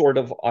sort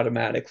of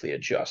automatically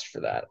adjust for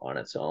that on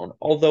its own.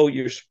 Although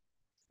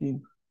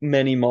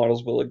many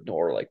models will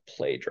ignore like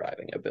play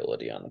driving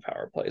ability on the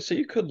power play. So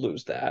you could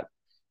lose that.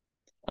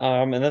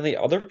 And then the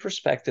other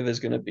perspective is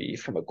going to be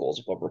from a goals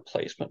above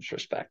replacement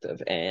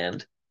perspective.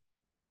 And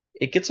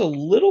it gets a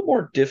little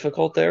more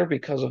difficult there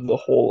because of the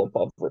whole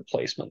above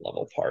replacement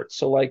level part.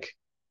 So like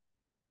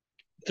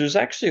there's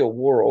actually a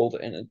world,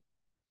 and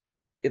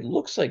it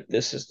looks like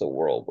this is the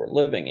world we're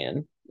living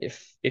in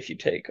if you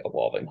take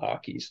Evolving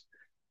Hockey's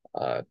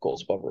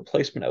goals above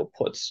replacement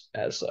outputs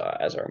as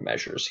our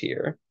measures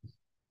here.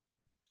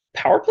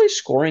 Power play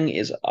scoring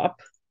is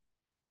up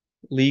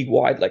league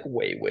wide, like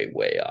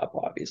way up,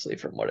 obviously,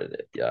 from what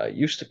it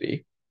used to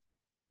be.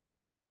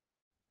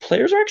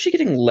 Players are actually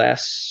getting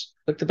less,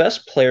 like the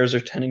best players are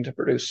tending to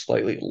produce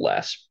slightly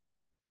less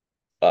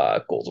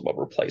goals above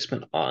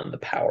replacement on the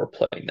power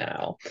play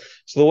now.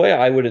 So the way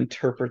I would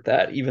interpret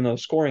that, even though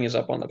scoring is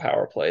up on the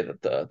power play,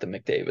 that the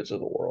McDavids of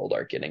the world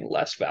are getting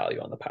less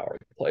value on the power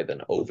play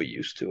than Ova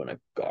used to in a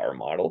GAR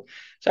model.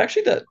 It's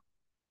actually that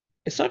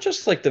it's not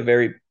just like the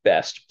very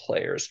best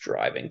players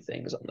driving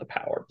things on the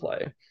power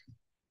play.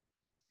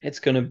 It's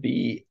going to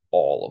be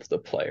all of the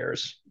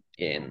players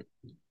in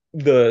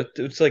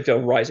it's like a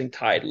rising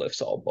tide lifts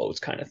all boats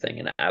kind of thing.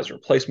 And as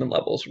replacement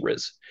levels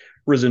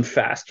risen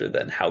faster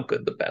than how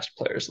good the best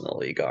players in the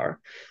league are.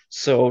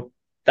 So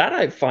that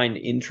I find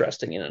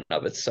interesting in and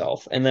of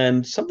itself. And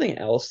then something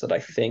else that I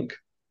think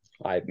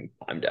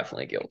I'm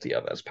definitely guilty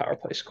of as power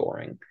play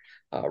scoring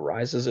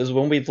rises is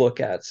when we look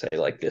at, say,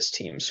 like this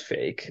team's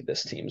fake,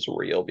 this team's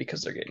real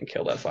because they're getting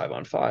killed at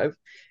 5-on-5.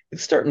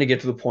 It's starting to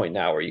get to the point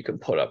now where you can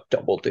put up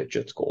double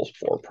digits goals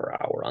for per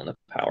hour on the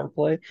power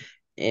play.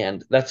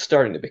 And that's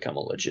starting to become a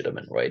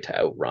legitimate way to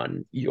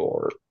outrun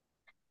your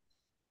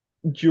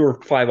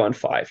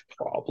 5-on-5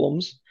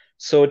 problems.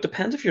 So it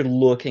depends if you're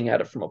looking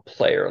at it from a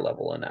player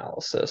level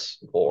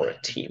analysis or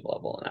a team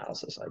level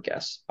analysis, I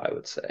guess I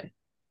would say.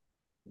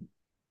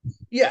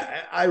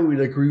 Yeah, I would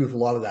agree with a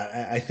lot of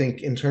that. I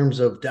think in terms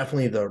of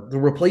definitely the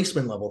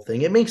replacement level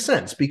thing, it makes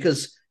sense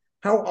because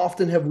how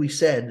often have we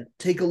said,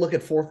 take a look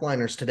at fourth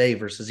liners today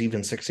versus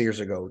even 6 years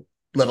ago,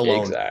 let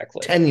alone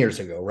Exactly. 10 years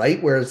ago,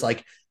 right? Whereas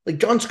like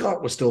John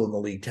Scott was still in the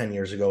league 10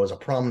 years ago as a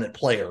prominent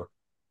player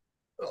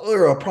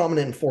or a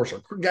prominent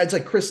enforcer. Guys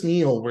like Chris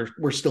Neal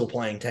were still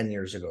playing 10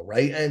 years ago,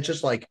 right? And it's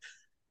just like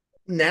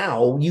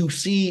now you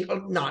see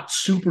not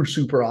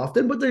super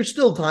often, but there's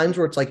still times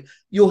where it's like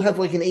you'll have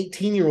like an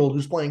 18-year-old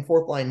who's playing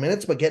fourth line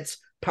minutes but gets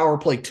power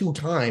play 2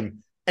 time.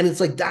 And it's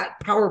like that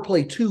power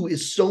play 2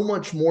 is so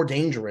much more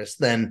dangerous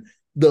than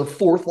the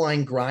fourth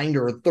line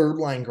grinder or third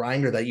line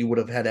grinder that you would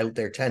have had out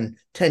there 10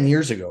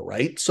 years ago,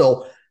 right?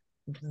 So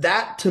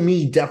that to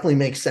me definitely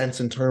makes sense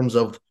in terms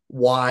of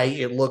why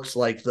it looks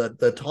like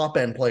the top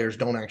end players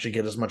don't actually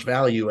get as much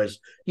value as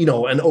an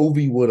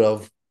Ovi would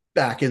have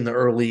back in the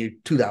early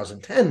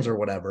 2010s or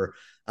whatever.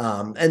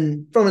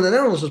 And from an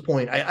analysis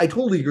point, I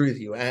totally agree with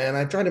you, and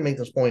I tried to make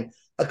this point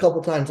a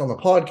couple times on the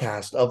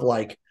podcast of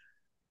like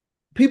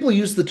people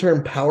use the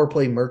term power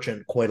play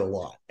merchant quite a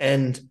lot,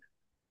 and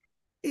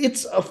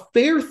it's a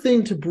fair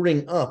thing to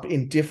bring up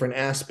in different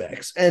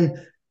aspects and.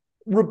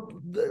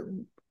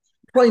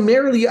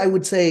 Primarily, I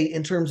would say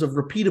in terms of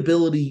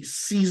repeatability,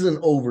 season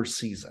over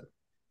season,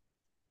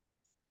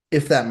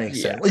 if that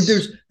makes sense. Like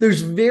Yes.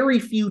 there's very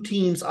few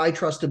teams I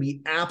trust to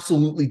be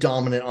absolutely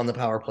dominant on the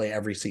power play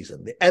every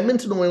season. The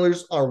Edmonton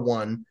Oilers are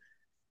one,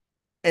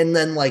 and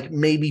then like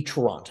maybe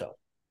Toronto.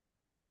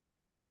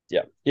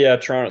 Yeah. Yeah.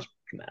 Toronto's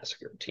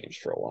massacred teams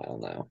for a while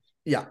now.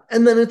 Yeah,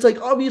 and then it's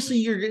like obviously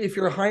if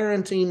you're a higher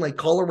end team like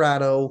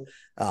Colorado,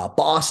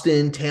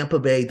 Boston, Tampa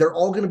Bay, they're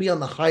all going to be on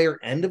the higher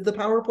end of the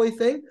power play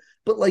thing.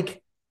 But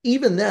like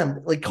even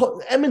them, like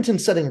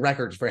Edmonton's setting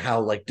records for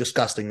how like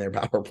disgusting their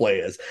power play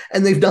is,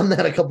 and they've done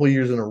that a couple of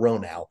years in a row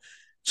now.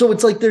 So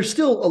it's like there's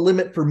still a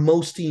limit for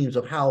most teams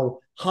of how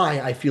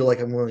high I feel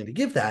like I'm willing to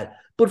give that.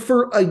 But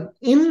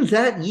in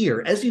that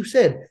year, as you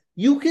said,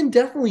 you can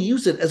definitely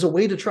use it as a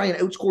way to try and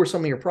outscore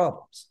some of your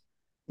problems.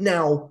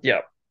 Now,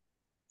 Yeah.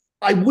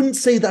 I wouldn't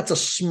say that's a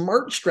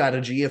smart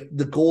strategy if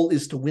the goal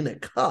is to win a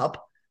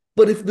cup,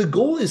 but if the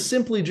goal is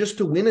simply just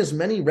to win as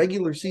many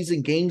regular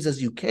season games as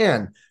you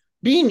can,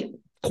 being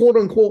quote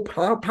unquote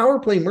power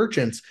play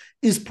merchants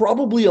is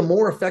probably a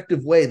more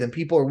effective way than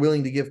people are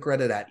willing to give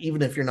credit at,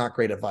 even if you're not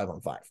great at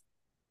 5-on-5.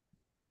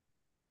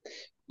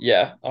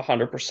 Yeah.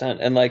 100%.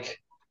 And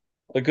like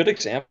a good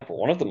example,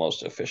 one of the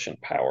most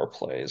efficient power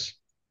plays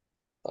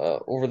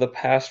over the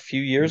past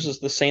few years is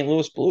the St.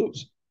 Louis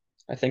Blues.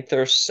 I think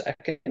they're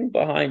second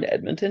behind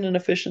Edmonton in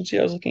efficiency.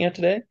 I was looking at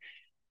today.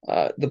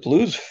 The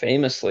Blues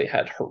famously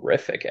had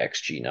horrific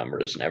XG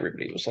numbers, and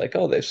everybody was like,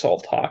 "Oh, they've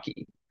solved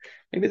hockey."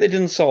 Maybe they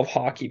didn't solve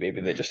hockey.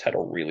 Maybe they just had a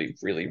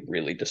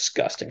really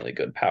disgustingly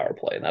good power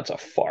play, and that's a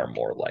far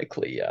more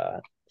likely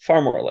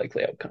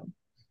outcome.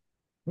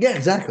 Yeah,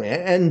 exactly.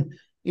 And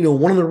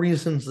one of the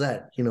reasons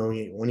that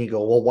when you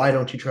go, well, why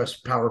don't you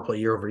trust power play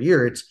year over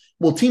year? It's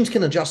well, teams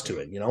can adjust to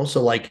it.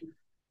 So like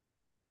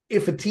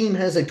if a team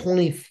has a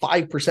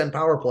 25%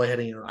 power play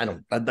heading, I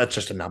don't, that's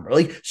just a number,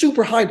 like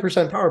super high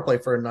percent power play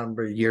for a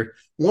number of years.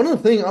 One of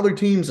the things other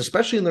teams,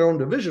 especially in their own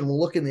division,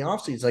 will look in the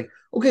offseason like,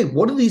 okay,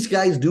 what are these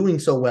guys doing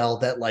so well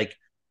that like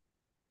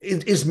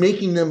is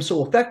making them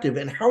so effective,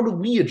 and how do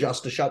we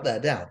adjust to shut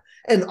that down?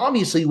 And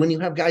obviously, when you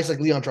have guys like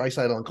Leon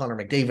Draisaitl and Connor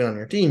McDavid on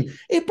your team,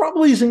 it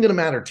probably isn't going to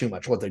matter too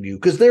much what they do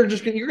because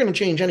you're going to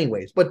change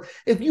anyways. But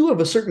if you have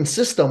a certain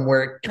system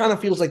where it kind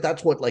of feels like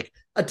that's what like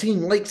a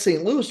team like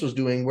St. Louis was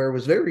doing, where it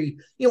was very,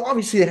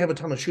 obviously they have a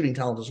ton of shooting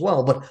talent as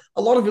well, but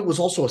a lot of it was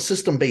also a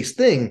system based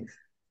thing.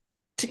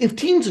 If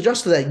teams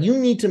adjust to that, you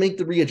need to make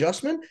the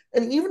readjustment.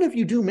 And even if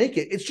you do make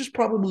it, it's just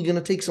probably going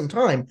to take some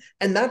time.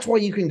 And that's why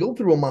you can go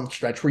through a month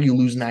stretch where you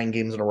lose 9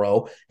 games in a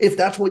row if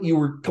that's what you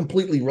were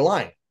completely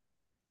relying.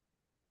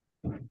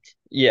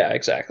 Yeah,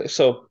 exactly.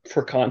 So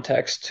for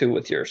context too,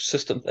 with your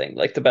system thing,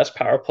 like the best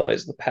power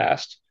plays of the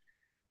past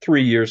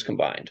 3 years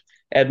combined.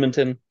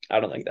 Edmonton, I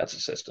don't think that's a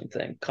system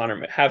thing. Connor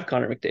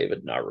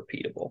McDavid, not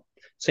repeatable.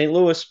 St.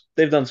 Louis,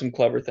 they've done some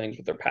clever things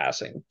with their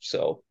passing,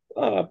 so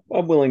I'm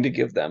willing to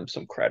give them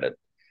some credit.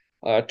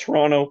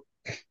 Toronto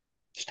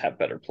just have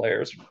better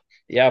players.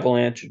 The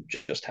Avalanche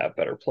just have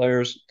better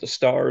players. The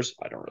Stars,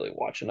 I don't really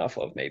watch enough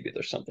of. Maybe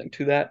there's something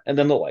to that. And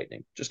then the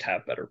Lightning just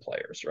have better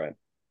players, right?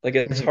 Like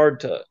Mm-hmm. it's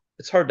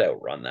hard to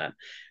outrun that.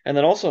 And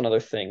then also another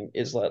thing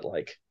is that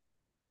like,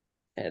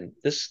 and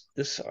this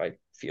I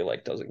feel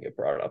like doesn't get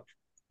brought up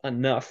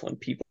enough when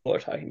people are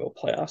talking about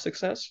playoff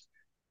success.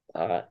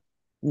 Uh,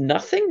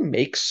 Nothing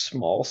makes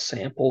small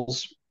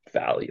samples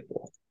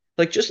valuable.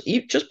 Like just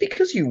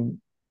because you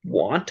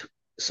want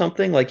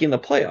something like in the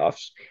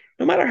playoffs,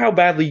 no matter how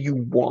badly you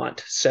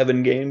want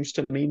 7 games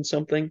to mean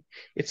something,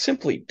 it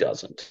simply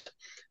doesn't.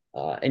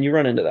 And you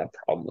run into that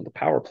problem with the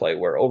power play,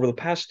 where over the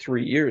past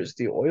 3 years,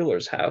 the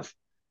Oilers have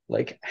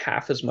like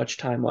half as much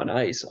time on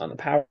ice on the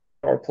power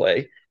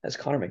play as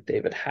Connor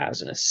McDavid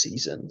has in a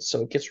season.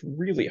 So it gets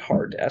really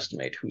hard to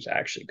estimate who's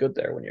actually good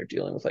there when you're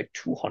dealing with like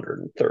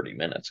 230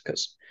 minutes.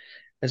 Because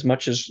as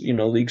much as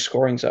league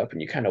scoring's up,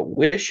 and you kind of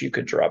wish you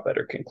could draw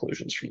better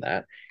conclusions from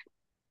that,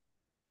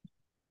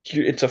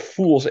 it's a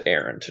fool's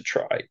errand to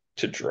try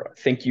to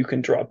think you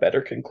can draw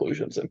better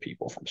conclusions than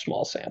people from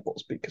small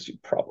samples, because you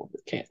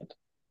probably can't.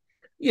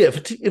 Yeah,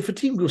 if a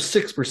team goes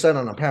 6%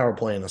 on a power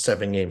play in a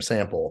 7 game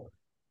sample,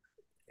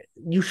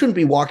 you shouldn't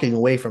be walking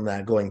away from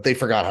that going, they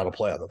forgot how to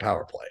play on the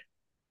power play.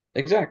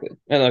 Exactly.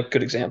 And a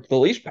good example, the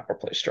Leafs power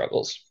play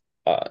struggles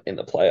in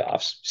the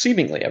playoffs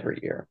seemingly every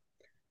year.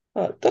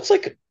 That's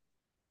like,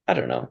 I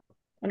don't know.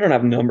 I don't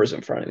have numbers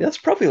in front of me. That's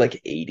probably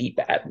like 80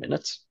 bad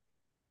minutes.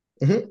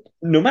 Mm-hmm.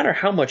 No matter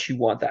how much you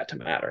want that to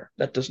matter,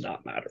 that does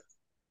not matter.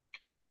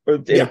 Or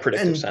in a Yeah,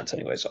 predictive and sense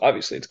anyway. So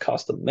obviously it's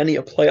cost them many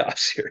a playoff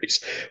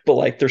series, but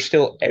like there's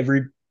still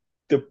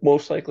the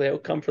most likely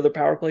outcome for the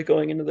power play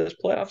going into this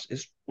playoffs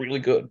is really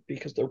good,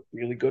 because they're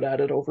really good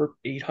at it over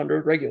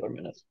 800 regular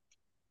minutes.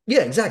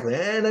 yeah, exactly.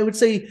 And I would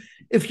say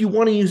if you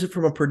want to use it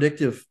from a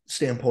predictive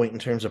standpoint in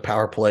terms of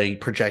power play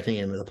projecting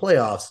into the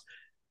playoffs,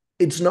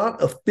 it's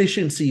not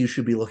efficiency you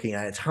should be looking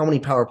at. It's how many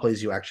power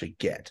plays you actually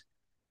get.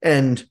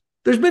 And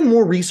there's been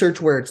more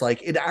research where it's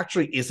like it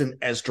actually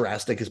isn't as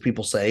drastic as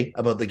people say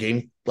about the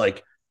game.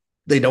 Like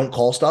they don't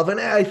call stuff. And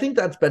I think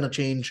that's been a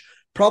change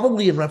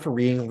probably in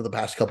refereeing over the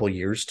past couple of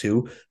years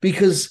too,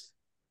 because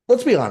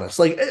let's be honest,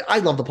 like I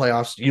love the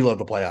playoffs. You love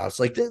the playoffs.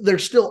 Like they're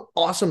still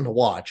awesome to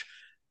watch.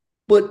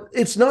 But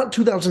it's not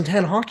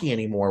 2010 hockey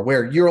anymore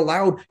where you're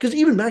allowed, because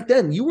even back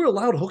then, you were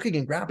allowed hooking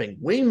and grabbing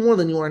way more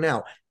than you are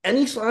now.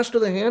 Any slash to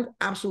the hand,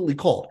 absolutely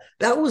called.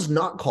 That was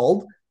not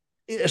called,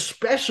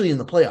 especially in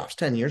the playoffs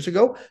 10 years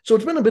ago. So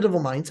it's been a bit of a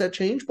mindset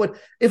change. But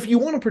if you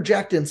want to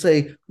project and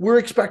say, we're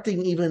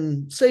expecting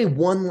even, say,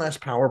 one less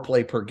power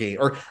play per game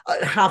or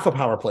half a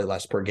power play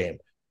less per game,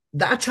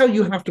 that's how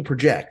you have to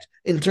project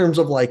in terms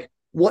of like,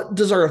 what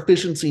does our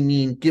efficiency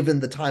mean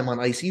given the time on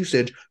ice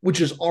usage, which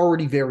is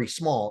already very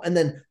small? And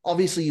then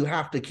obviously you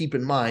have to keep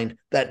in mind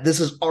that this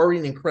is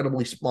already an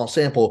incredibly small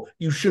sample.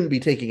 You shouldn't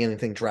be taking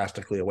anything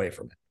drastically away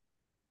from it.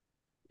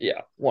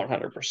 Yeah,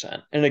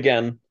 100%. And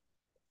again,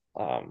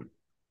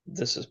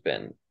 this has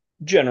been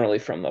generally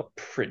from a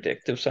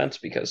predictive sense,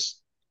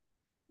 because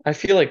I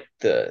feel like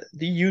the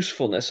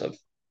usefulness of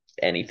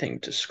anything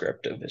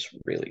descriptive is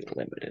really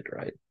limited,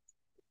 right?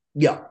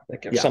 Yeah.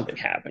 Like if Yeah. something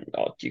happened,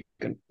 you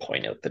can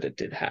point out that it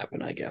did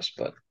happen, I guess,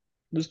 but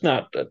there's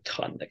not a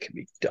ton that can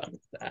be done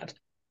with that.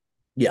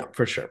 Yeah,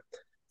 for sure.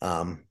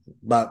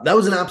 But that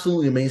was an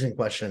absolutely amazing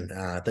question.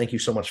 Thank you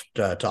so much,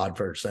 Todd,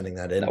 for sending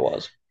that in. That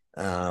was.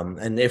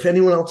 And if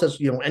anyone else has,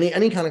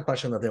 any kind of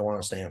question that they want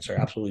us to answer,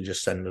 absolutely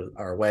just send it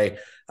our way.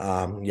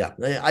 Yeah,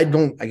 I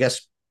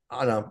guess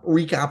on a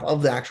recap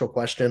of the actual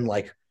question,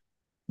 like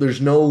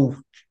there's no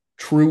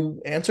true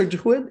answer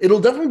to it. It'll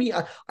definitely be,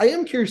 I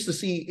am curious to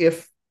see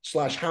if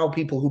slash how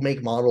people who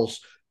make models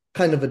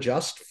kind of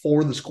adjust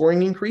for the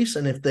scoring increase.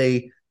 And if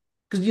they,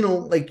 because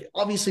like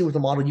obviously with a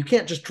model you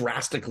can't just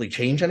drastically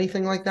change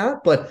anything like that,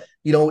 but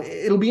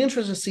it'll be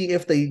interesting to see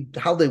if they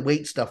how they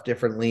weight stuff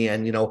differently,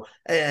 and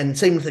and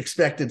same with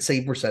expected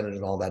save percentage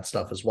and all that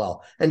stuff as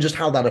well, and just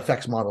how that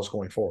affects models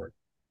going forward.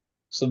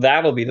 So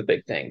that'll be the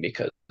big thing,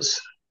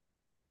 because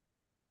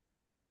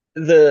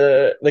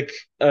the like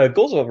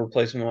goals above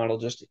replacement model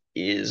just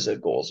is a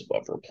goals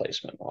above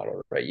replacement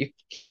model, right? You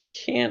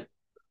can't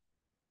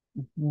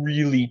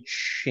really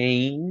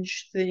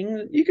change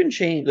things. You can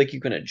change, like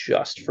you can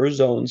adjust for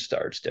zone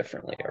starts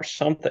differently or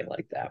something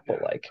like that,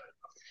 but like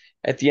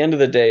at the end of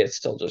the day, it's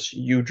still just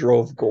you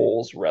drove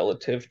goals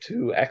relative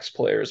to X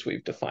players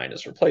we've defined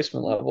as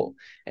replacement level.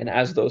 And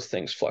as those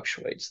things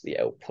fluctuates, the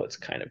outputs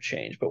kind of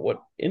change. But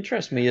what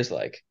interests me is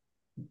like,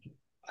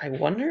 I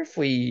wonder if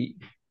we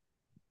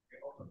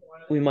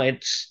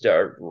might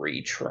start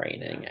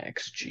retraining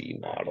XG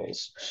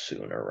models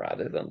sooner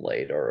rather than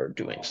later, or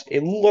doing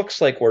it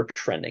looks like we're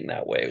trending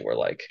that way. Where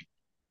like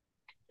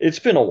it's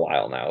been a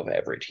while now of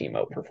every team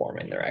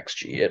outperforming their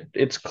XG.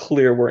 It's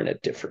clear we're in a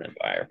different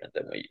environment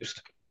than we used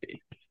to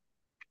be.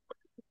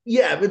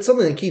 Yeah, if it's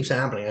something that keeps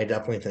happening, I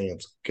definitely think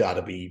it's got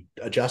to be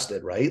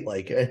adjusted, right?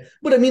 Like,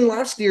 but I mean,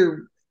 last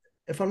year,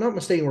 if I'm not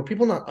mistaken, were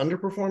people not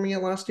underperforming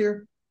it last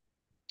year?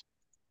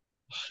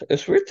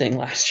 This weird thing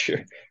last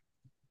year,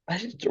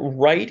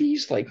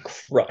 righties like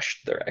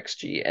crushed their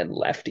XG and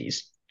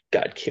lefties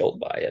got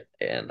killed by it,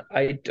 and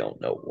I don't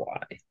know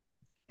why.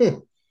 Hmm.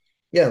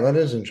 Yeah, that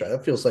is interesting.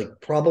 That feels like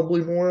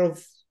probably more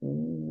of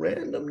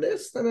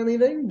randomness than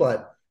anything, but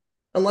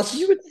You unless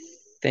would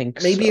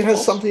think maybe it has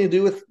so. something to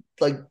do with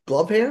like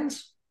glove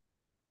hands.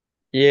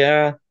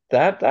 Yeah,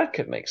 that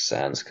could make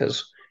sense,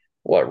 because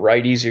what,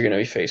 righties, you're going to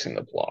be facing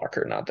the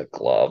blocker, not the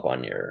glove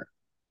on your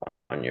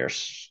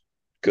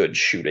good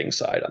shooting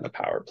side on the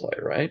power play,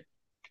 right?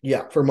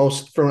 Yeah, for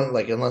most, for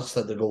like, unless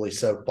that the goalie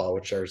southpaw,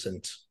 which there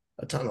isn't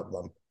a ton of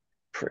them.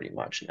 Pretty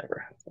much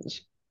never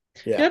happens.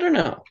 Yeah, I Yeah, don't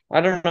know.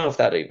 I don't know if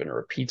that even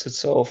repeats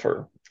itself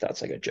or if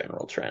that's like a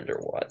general trend or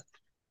what.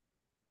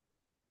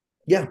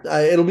 yeah,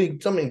 it'll be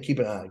something to keep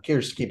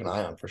curious to keep an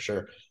eye on for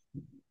sure.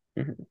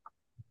 Mhm.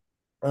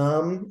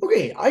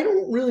 Okay, I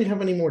don't really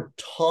have any more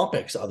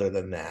topics other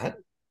than that.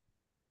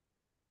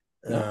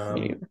 No, me Um,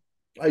 neither.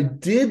 I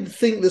did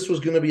think this was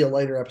going to be a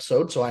lighter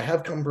episode, so I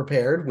have come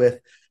prepared with.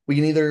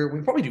 We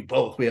probably do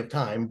both. We have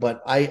time,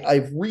 but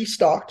I've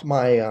restocked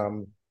my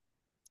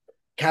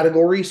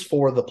categories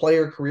for the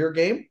player career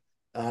game.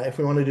 If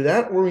we want to do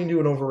that, or we can do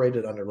an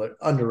overrated,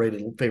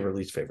 underrated, favorite,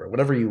 least favorite,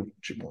 whatever you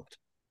should want.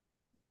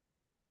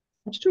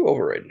 Let's do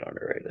overrated,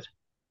 underrated.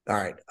 All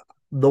right.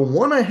 The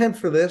one I had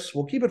for this,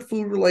 we'll keep it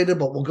food related,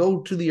 but we'll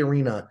go to the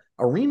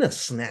arena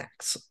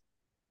snacks.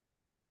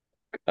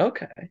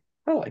 Okay,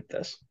 I like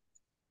this.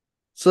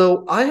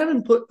 So I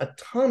haven't put a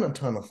ton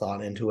of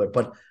thought into it,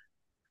 but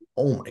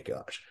oh my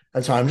gosh.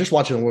 And so I'm just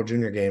watching the World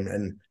Junior game,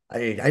 and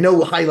I know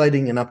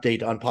highlighting an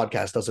update on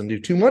podcast doesn't do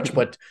too much,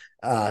 but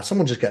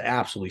someone just got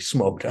absolutely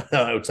smoked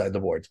outside the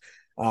boards.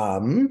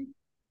 Um,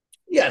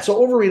 yeah,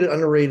 so overrated,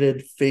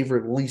 underrated,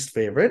 favorite, least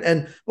favorite.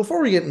 And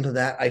before we get into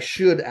that, I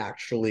should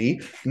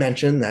actually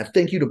mention that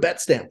thank you to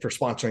BetStamp for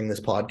sponsoring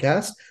this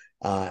podcast.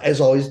 As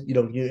always,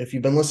 if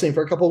you've been listening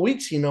for a couple of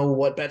weeks, you know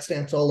what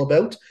BetStamp's all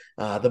about.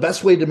 The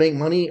best way to make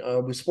money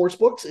with sports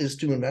books is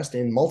to invest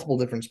in multiple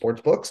different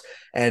sports books.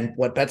 And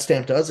what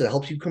BetStamp does, it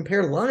helps you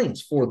compare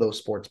lines for those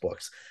sports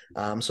books.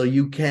 So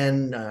you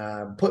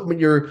can put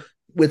your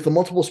with the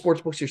multiple sports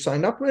books you're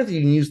signed up with,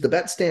 you can use the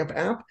BetStamp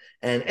app,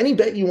 and any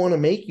bet you want to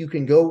make, you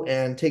can go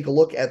and take a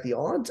look at the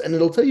odds, and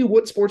it'll tell you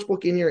what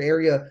sportsbook in your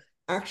area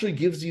actually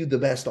gives you the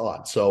best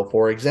odds. So,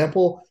 for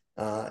example,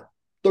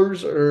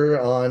 Thursday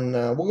on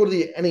we'll go to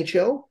the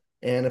NHL,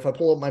 and if I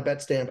pull up my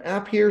BetStamp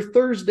app here,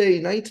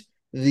 Thursday night,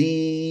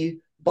 the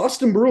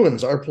Boston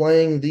Bruins are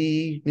playing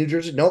the New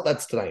Jersey. No,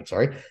 that's tonight.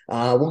 Sorry.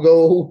 We'll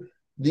go.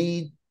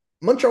 The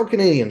Montreal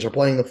Canadiens are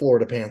playing the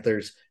Florida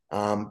Panthers.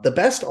 The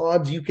best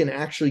odds you can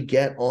actually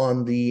get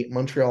on the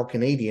Montreal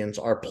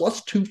Canadiens are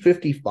plus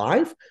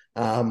 255,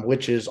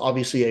 which is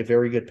obviously a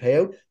very good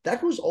payout.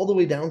 That goes all the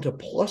way down to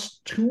plus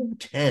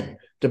 210,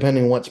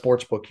 depending on what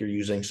sports book you're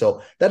using.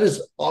 So that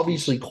is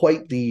obviously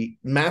quite the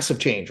massive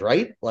change,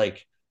 right?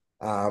 Like,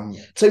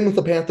 same with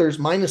the Panthers.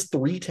 Minus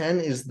 310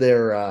 is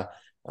their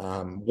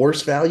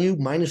worst value,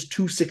 minus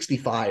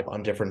 265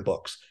 on different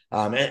books.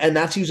 And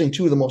that's using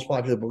two of the most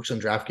popular books on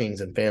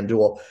DraftKings and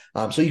FanDuel.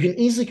 So you can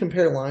easily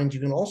compare lines.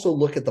 You can also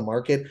look at the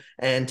market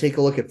and take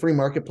a look at free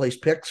marketplace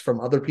picks from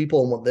other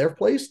people and what they've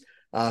placed.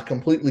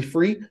 Completely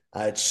free.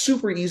 It's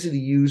super easy to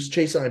use.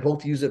 Chase and I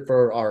both use it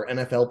for our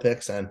NFL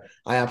picks, and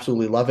I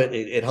absolutely love it.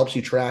 It helps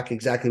you track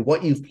exactly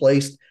what you've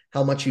placed,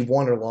 how much you've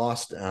won or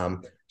lost.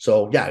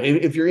 So yeah,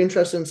 if you're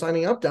interested in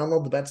signing up,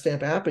 download the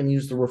BetStamp app and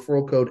use the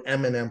referral code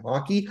M&M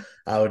Hockey.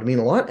 It would mean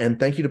a lot. And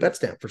thank you to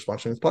BetStamp for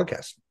sponsoring this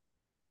podcast.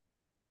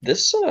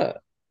 This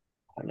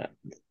I'm not,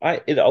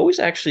 it always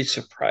actually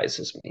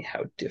surprises me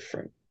how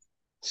different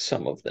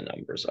some of the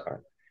numbers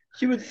are.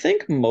 You would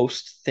think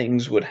most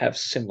things would have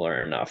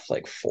similar enough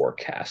like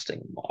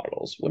forecasting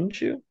models,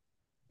 wouldn't you?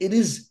 It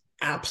is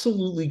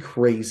absolutely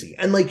crazy.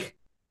 And like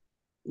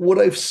what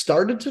I've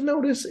started to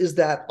notice is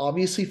that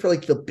obviously for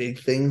like the big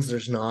things,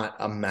 there's not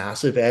a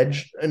massive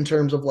edge in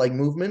terms of like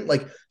movement.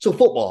 Like, so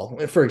football,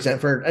 for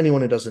example, for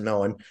anyone who doesn't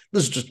know, and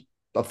this is just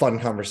a fun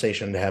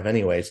conversation to have,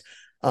 anyways.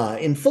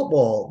 In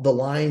football, the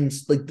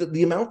lines, like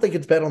the amount that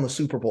gets bet on the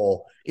Super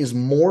Bowl is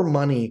more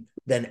money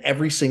than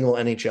every single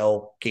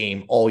NHL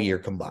game all year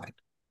combined.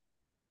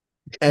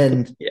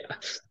 And Yeah,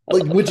 I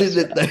like, love which that is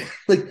stat.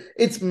 like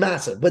it's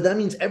massive, but that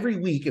means every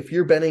week if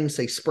you're betting,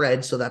 say,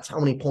 spread, so that's how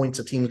many points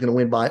a team's going to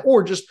win by,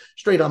 or just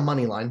straight on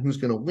money line who's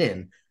going to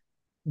win,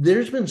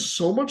 there's been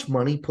so much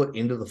money put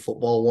into the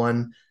football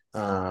one,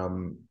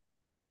 um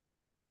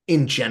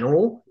in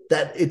general,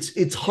 that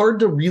it's hard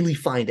to really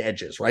find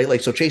edges, right?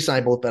 Like, so Chase and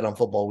I both bet on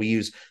football. We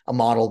use a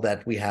model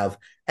that we have,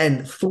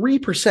 and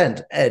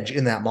 3% edge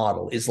in that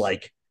model is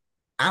like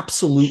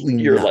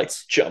absolutely You're like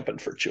nuts. jumping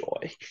for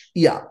joy.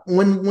 Yeah,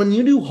 when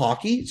you do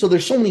hockey, so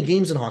there's so many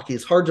games in hockey,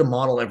 it's hard to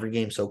model every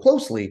game so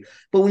closely.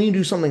 But when you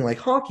do something like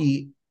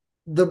hockey,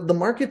 the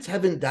markets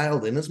haven't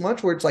dialed in as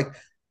much. Where it's like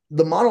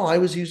the model I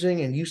was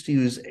using and used to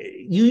use,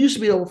 you used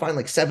to be able to find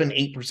like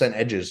 7-8%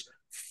 edges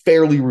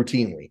fairly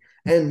routinely.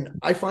 And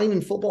I find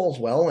in football as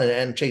well,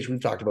 and Chase, we've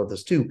talked about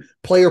this too.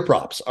 Player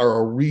props are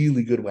a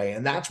really good way,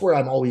 and that's where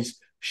I'm always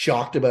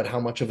shocked about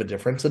how much of a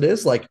difference it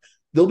is. Like,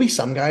 there'll be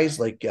some guys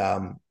like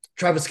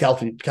Travis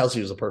Kelce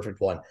was a perfect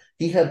one.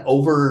 He had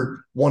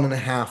over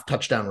 1.5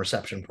 touchdown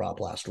reception prop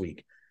last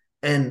week.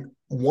 And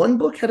one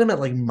book had him at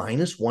like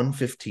minus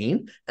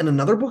 115, and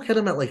another book had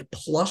him at like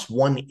plus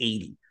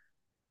 180.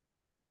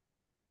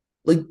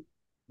 Like,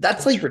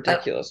 that's That's like a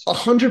ridiculous.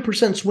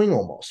 100% swing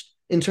almost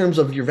in terms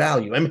of your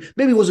value. I mean,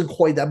 maybe it wasn't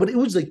quite that, but it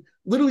was like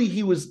literally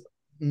he was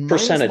minus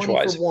Percentage money for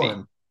wise, it'd be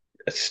one.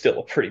 it's still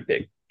a pretty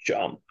big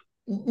jump.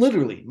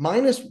 literally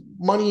minus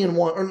money in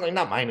one, or like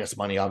not minus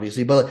money,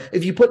 obviously, but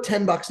if you put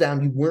 $10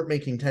 down, you weren't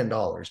making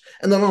 $10.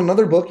 And then on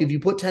another book, if you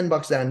put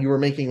 $10 down, you were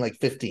making like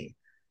 15.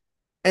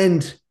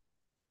 And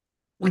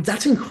like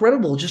that's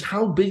incredible just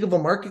how big of a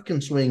market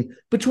can swing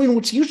between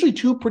what's usually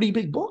two pretty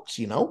big books,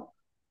 you know?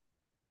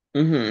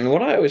 And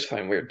what I always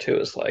find weird too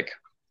is like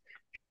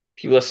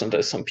if you listen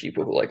to some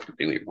people who like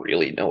really,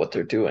 really know what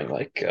they're doing,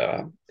 like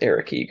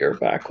Eric Eager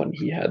back when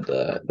he had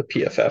the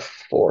PFF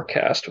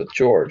forecast with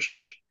George,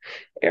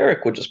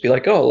 Eric would just be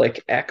like, "Oh,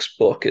 like X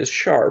book is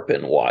sharp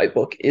and Y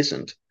book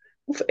isn't."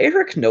 Well, if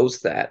Eric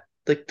knows that,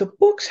 like the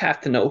books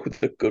have to know who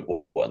the good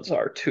ones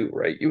are too,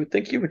 right? You would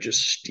think he would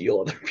just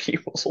steal other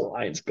people's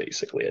lines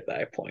basically at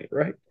that point,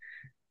 right?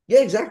 Yeah,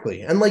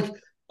 exactly. And like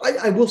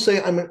I will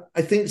say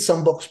I think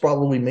some books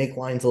probably make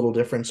lines a little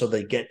different so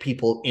they get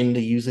people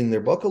into using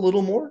their book a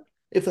little more,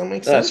 if that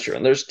makes That's sense. true,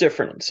 and there's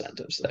different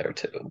incentives there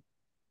too.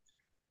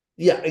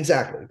 Yeah,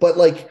 exactly. But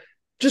like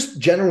just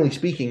generally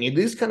speaking, it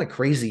is kind of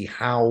crazy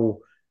how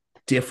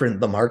different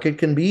the market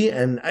can be.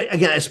 And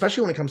again,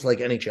 especially when it comes to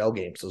like NHL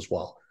games as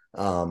well.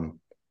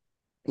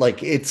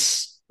 Like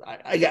it's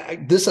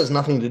this has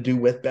nothing to do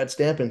with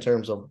Betstamp in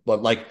terms of,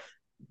 but like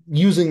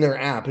using their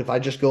app. If I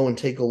just go and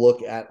take a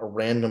look at a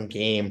random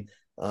game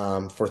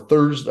for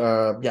Thursday,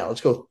 yeah,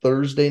 let's go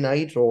Thursday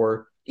night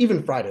or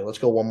even Friday. Let's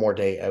go one more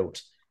day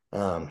out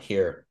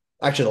here.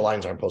 Actually, the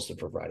lines aren't posted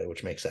for Friday,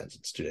 which makes sense.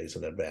 It's 2 days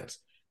in advance.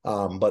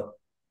 But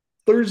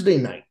Thursday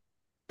night,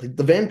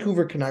 the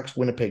Vancouver Canucks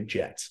Winnipeg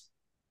Jets.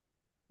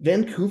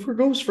 Vancouver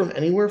goes from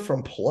anywhere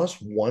from plus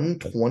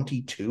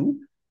 122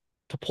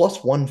 to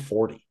plus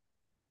 140.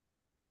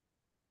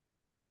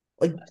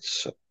 Like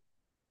So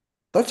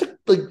that's a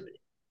like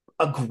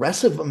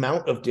aggressive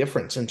amount of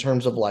difference in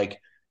terms of like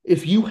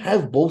if you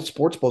have both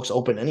sports books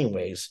open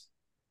anyways,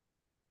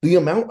 the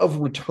amount of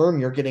return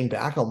you're getting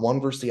back on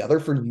one versus the other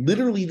for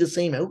literally the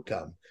same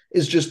outcome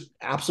is just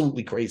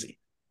absolutely crazy.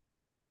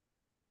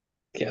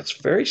 yeah, it's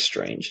very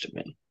strange to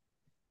me.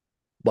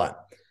 But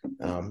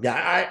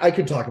yeah, I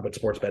could talk about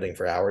sports betting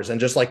for hours. And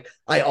just like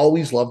I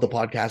always love the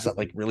podcasts that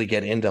like really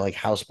get into like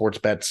how sports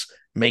bets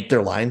make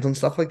their lines and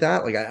stuff like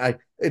that. Like I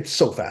it's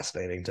so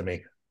fascinating to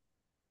me.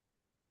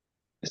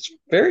 It's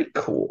very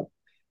cool.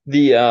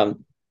 The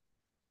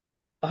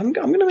I'm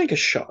gonna make a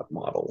shot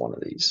model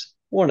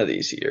one of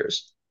these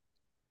years.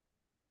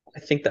 I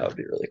think that would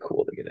be really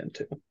cool to get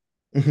into.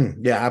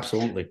 Mhm. Yeah,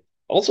 absolutely.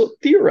 Also,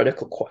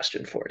 theoretical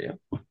question for you.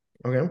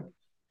 Okay.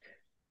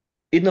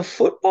 In the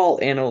football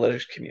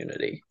analytics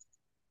community,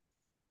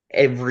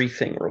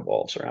 everything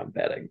revolves around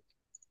betting.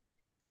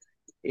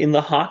 In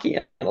the hockey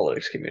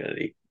analytics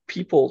community,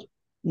 people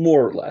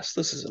more or less,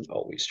 this isn't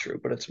always true,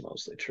 but it's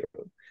mostly true,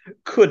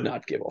 could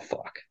not give a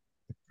fuck.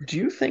 Do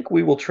you think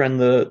we will trend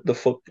the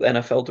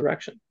NFL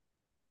direction?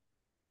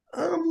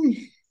 Um,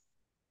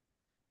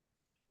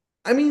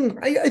 I mean,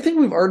 I think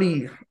we've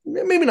already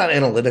maybe not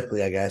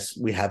analytically, I guess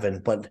we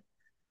haven't, but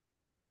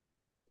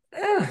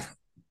eh,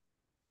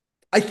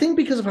 I think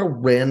because of how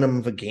random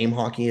of a game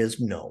hockey is,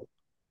 no.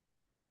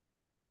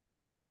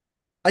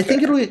 I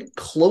think it'll Fair. get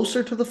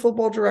closer to the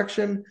football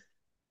direction,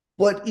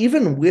 but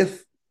even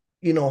with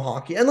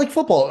hockey and like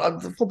football,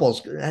 football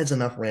has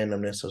enough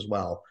randomness as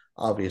well,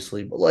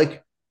 obviously. But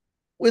like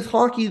with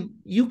hockey,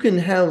 you can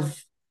have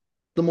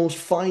the most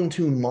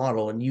fine-tuned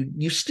model, and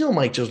you still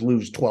might just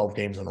lose 12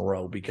 games in a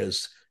row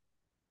because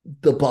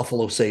the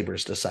Buffalo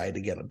Sabres decide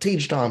to get him.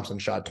 Tage Thompson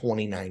shot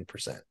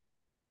 29%.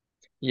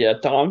 Yeah,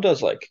 Dom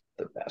does like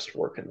the best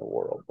work in the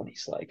world when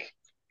he's like,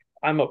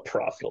 I'm a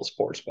profitable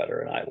sports better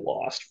and I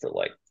lost for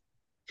like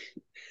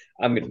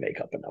I'm gonna make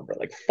up a number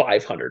like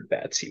 500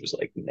 bets. He was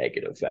like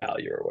negative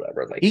value or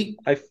whatever. Like He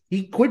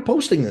he quit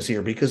posting this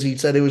year because he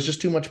said it was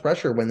just too much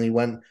pressure when he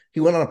went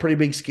on a pretty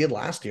big skid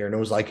last year, and it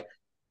was like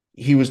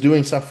he was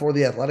doing stuff for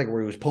the Athletic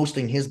where he was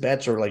posting his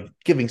bets or like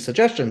giving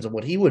suggestions of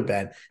what he would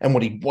bet and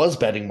what he was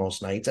betting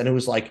most nights, and it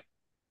was like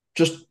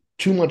just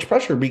too much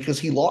pressure because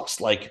he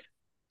lost like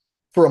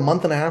for a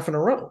month and a half in a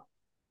row.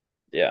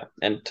 yeah,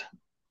 and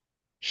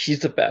he's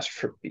the best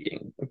for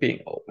being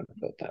open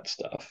about that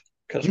stuff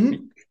because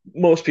Mm-hmm.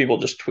 most people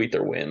just tweet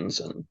their wins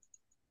and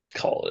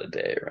call it a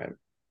day, right?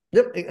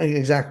 Yep,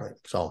 exactly.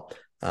 So,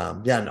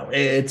 yeah, no,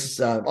 it's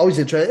always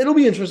interesting. It'll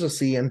be interesting to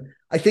see. And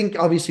I think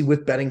obviously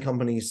with betting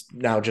companies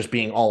now just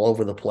being all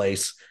over the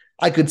place,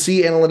 I could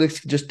see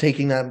analytics just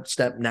taking that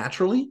step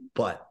naturally.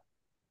 But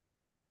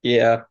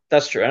Yeah,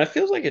 that's true. And it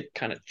feels like it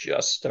kind of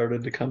just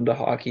started to come to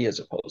hockey as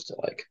opposed to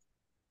like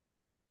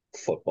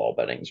football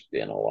betting's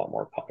been a lot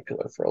more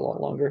popular for a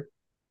lot longer.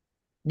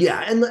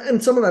 yeah,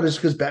 and some of that is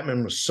because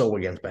Batman was so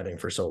against betting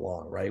for so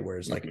long, right?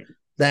 Whereas like Mhm.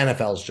 the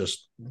NFL's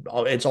just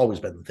it's always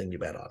been the thing you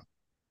bet on.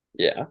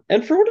 Yeah.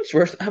 And for what it's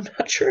worth, I'm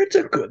not sure it's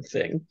a good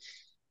thing.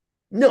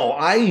 No,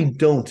 I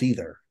don't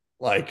either.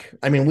 Like,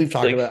 I mean, we've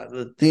talked Like, about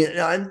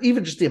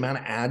even just the amount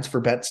of ads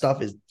for bet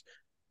stuff is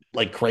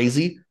like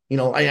crazy.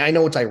 I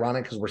know it's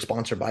ironic because we're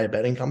sponsored by a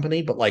betting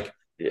company, but like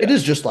it yeah.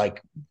 is just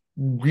like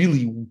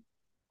really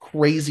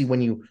crazy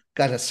when you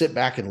got to sit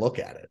back and look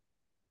at it.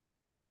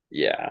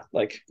 Yeah.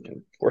 Like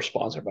we're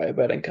sponsored by a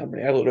betting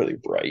company. I literally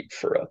write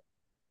for a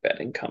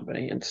betting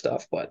company and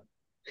stuff, but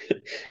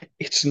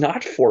it's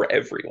not for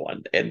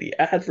everyone. And the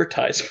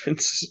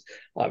advertisements,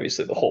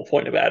 obviously, the whole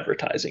point of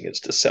advertising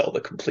is to sell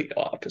the complete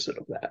opposite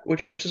of that,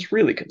 which is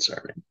really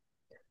concerning.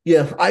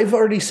 Yeah, I've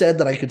already said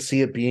that I could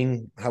see it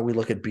being how we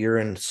look at beer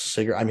and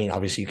cigarette. I mean,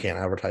 obviously you can't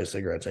advertise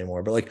cigarettes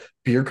anymore, but like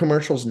beer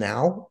commercials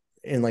now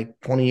in like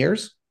 20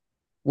 years,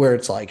 where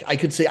it's like I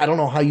could say I don't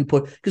know how you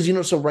put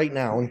because so right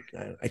now, and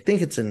I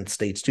think it's in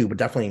states too, but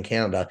definitely in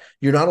Canada,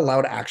 you're not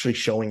allowed actually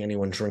showing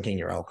anyone drinking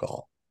your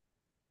alcohol.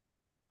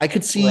 I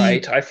could see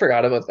Right. I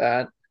forgot about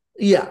that.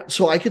 Yeah,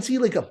 so I could see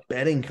like a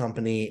betting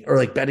company or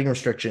like betting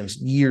restrictions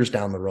years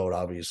down the road,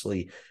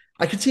 obviously.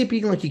 I could see it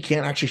being like you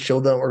can't actually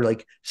show them or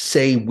like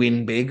say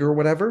win big or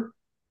whatever.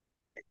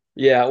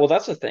 Yeah, well,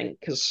 that's the thing,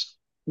 because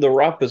the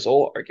Rob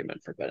Bizzola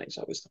argument for betting is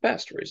always the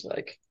best, where he's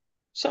like,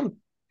 some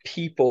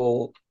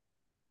people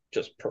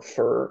just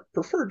prefer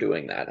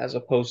doing that as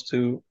opposed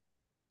to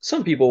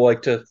some people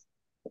like to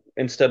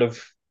instead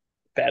of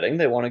betting,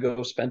 they want to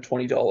go spend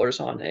 $20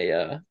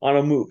 on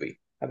a movie,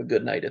 have a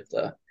good night at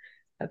the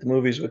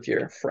movies with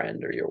your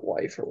friend or your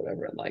wife or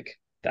whatever, and like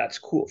that's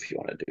cool if you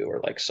want to do. Or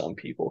like some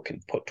people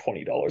can put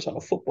 $20 on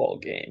a football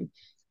game,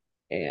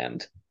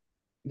 and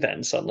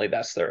then suddenly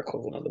that's their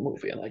equivalent of the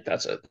movie, and like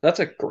that's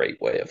a great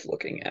way of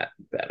looking at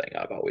betting.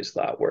 I've always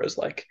thought. Whereas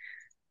like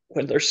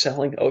when they're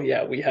selling, oh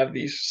yeah, we have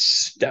these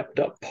stepped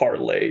up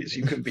parlays,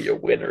 you can be a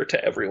winner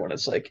to everyone.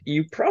 It's like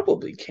you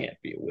probably can't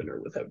be a winner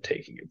without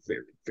taking it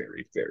very,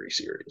 very, very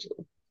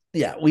seriously.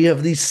 Yeah, we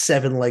have these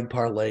 7 leg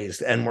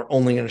parlays, and we're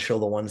only going to show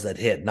the ones that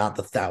hit, not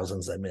the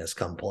thousands that miss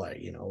come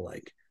play.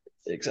 Like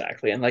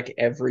Exactly. And like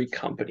every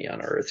company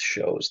on earth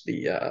shows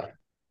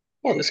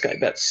well, this guy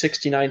bet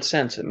 69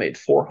 cents and made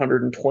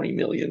 $420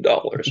 million.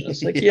 And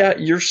it's like, yeah, yeah,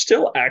 you're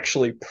still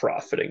actually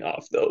profiting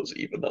off those,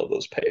 even though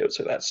those payouts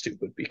are that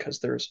stupid because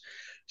there's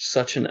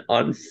such an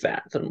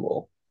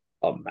unfathomable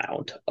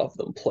amount of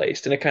them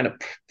placed. And it kind of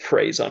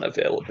preys on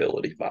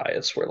availability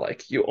bias where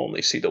like you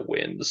only see the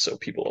wins, so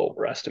people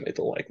overestimate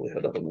the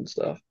likelihood of them and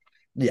stuff.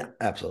 yeah,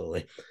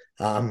 absolutely.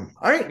 All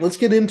right, let's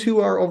get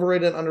into our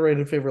overrated,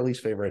 underrated, favorite,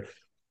 least favorite.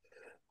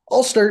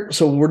 I'll start.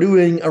 So we're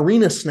doing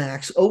arena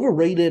snacks.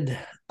 Overrated.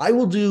 I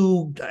will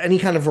do any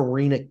kind of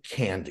arena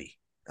candy.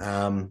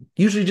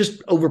 Usually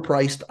just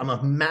overpriced. I'm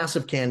a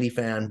massive candy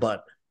fan,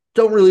 but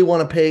don't really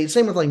want to pay.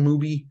 Same with like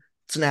movie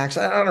snacks.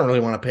 I don't really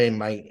want to pay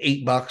my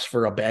 $8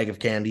 for a bag of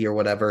candy or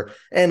whatever,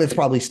 and it's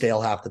probably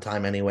stale half the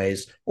time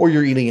anyways. Or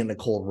you're eating it in a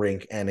cold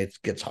rink and it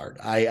gets hard.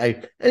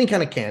 I any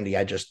kind of candy,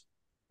 I just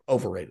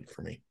overrated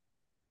for me.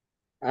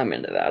 I'm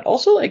into that.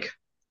 Also, like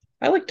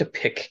I like to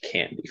pick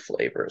candy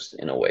flavors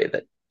in a way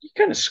that you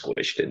kind of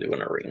squished into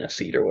an arena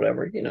seat or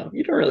whatever. You don't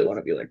really want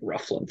to be like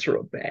ruffling through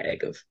a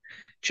bag of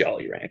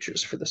Jolly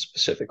Ranchers for the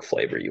specific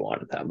flavor you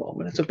want at that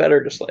moment. It's a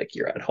better just like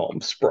you're at home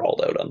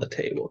sprawled out on the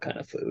table kind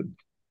of food.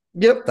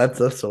 Yep, that's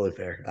totally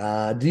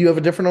fair. Do you have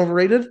a different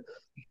overrated?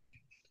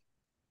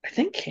 I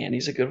think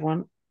candy's a good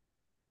one.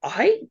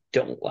 I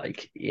don't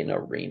like in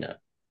arena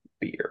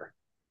beer.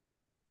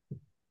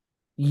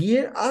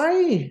 Yeah,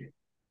 I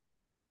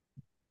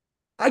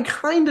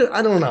kind of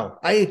I don't know.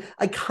 I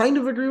kind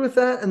of agree with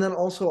that. And then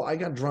also I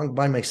got drunk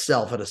by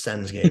myself at a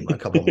Sens game a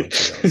couple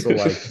months ago. So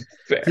like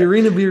the Fair.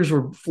 arena beers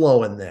were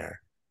flowing there.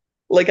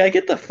 Like I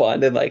get the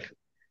fun and like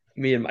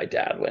me and my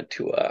dad went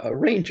to a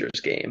Rangers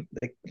game,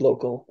 the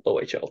local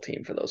OHL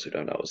team, for those who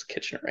don't know, is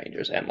Kitchener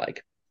Rangers. And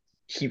like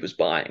he was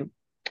buying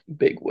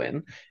big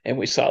win. And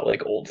we saw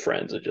like old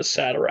friends that just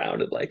sat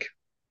around and like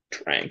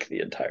drank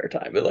the entire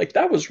time. But like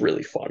that was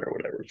really fun or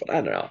whatever. But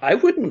I don't know. I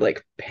wouldn't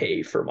like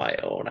pay for my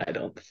own, I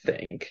don't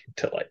think,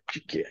 to like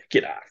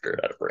get after it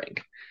at a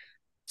rink.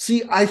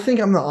 See, I think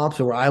I'm the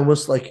opposite where I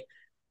was like,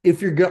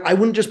 if you're good, I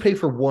wouldn't just pay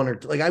for one or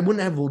like I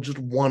wouldn't have just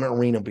one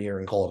arena beer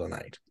and call it a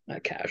night.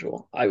 Not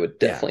casual. I would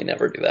Yeah. definitely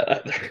never do that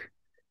either.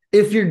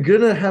 If you're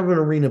gonna have an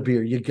arena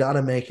beer, you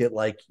gotta make it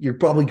like you're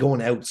probably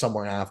going out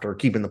somewhere after,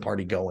 keeping the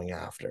party going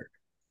after.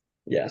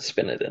 Yeah,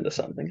 spin it into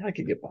something. I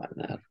could get behind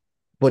that.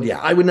 But yeah,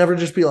 I would never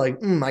just be like,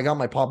 I got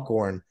my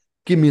popcorn.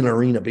 Give me an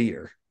arena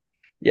beer.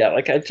 Yeah,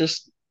 like I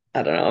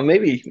don't know.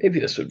 Maybe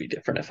this would be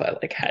different if I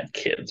like had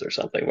kids or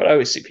something. But I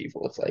always see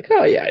people with like,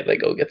 oh yeah, they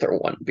go get their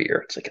one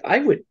beer. It's like I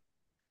would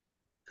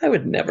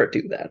never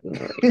do that in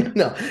an arena.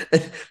 No,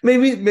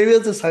 maybe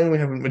that's a sign we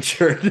haven't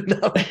matured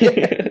enough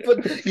yet.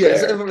 But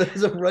yes, Fair.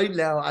 as of right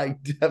now, I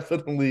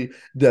definitely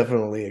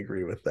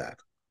agree with that.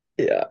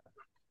 Yeah.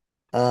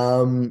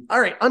 All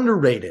right,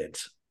 underrated.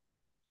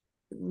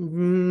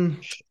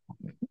 Mm,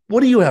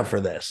 what do you have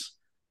for this?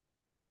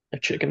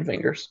 Chicken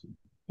fingers.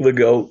 The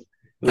goat.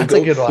 The That's a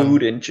goat good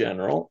food one. in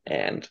general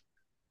and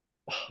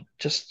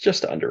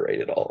just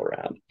underrated all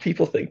around.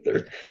 People think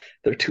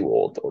they're too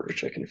old to order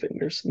chicken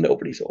fingers.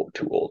 Nobody's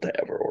too old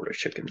to ever order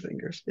chicken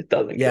fingers. It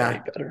doesn't get any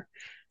Yeah, better.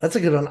 that's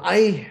a good one.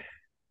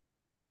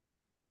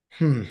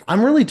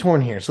 I'm really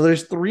torn here. So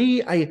there's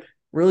three I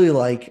really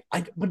like.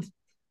 I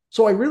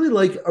really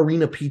like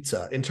arena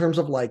pizza in terms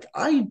of like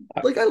I,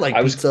 I like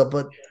I was pizza,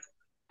 but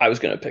I was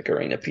gonna pick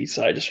arena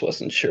pizza. I just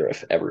wasn't sure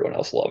if everyone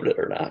else loved it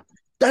or not.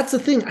 that's the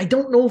thing. I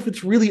don't know if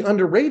it's really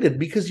underrated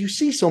because you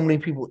see so many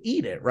people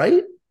eat it,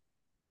 right?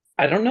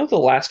 I don't know the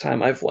last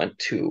time I've went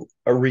to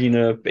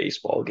arena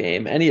baseball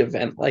game, any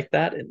event like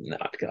that, and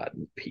not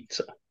gotten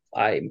pizza.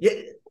 I Yeah,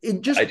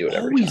 it just I do it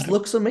every always time.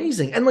 looks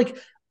amazing. And like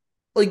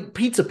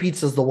pizza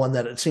is the one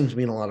that it seems to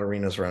be in a lot of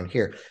arenas around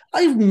here.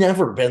 I've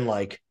never been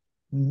like,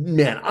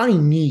 man, I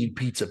need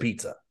pizza.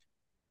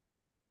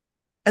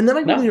 And then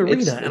I go to the No,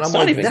 arena and it's I'm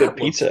not like, even good that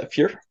looks pizza. If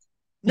you're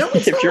no,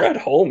 it's if you're not. at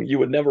home, you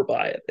would never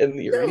buy it. In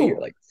the arena, you're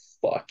No. like,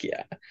 fuck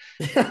yeah.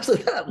 So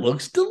that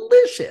looks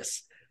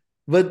delicious.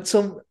 But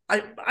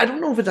I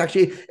don't know if it's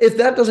actually if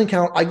that doesn't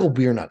count, I go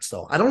beer nuts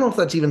though. I don't know if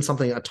that's even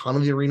something a ton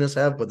of the arenas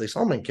have, but they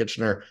sell them in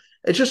Kitchener.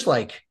 It's just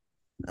like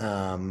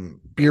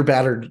beer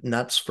battered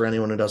nuts for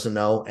anyone who doesn't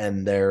know,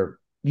 and they're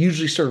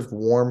usually served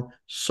warm.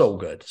 So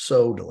good,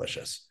 so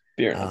delicious.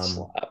 Beer nuts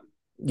Um, slap.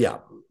 yeah,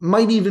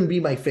 might even be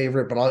my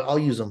favorite, but I'll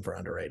use them for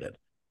underrated.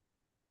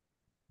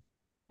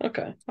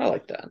 Okay, I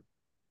like that.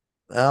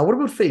 What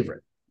about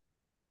favorite?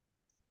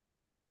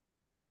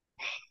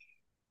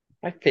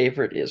 My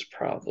favorite is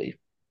probably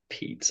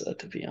pizza,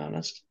 to be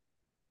honest.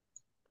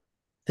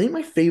 I think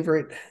my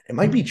favorite, it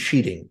might be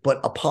cheating,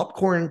 but a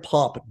popcorn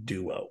pop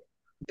duo.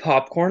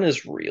 Popcorn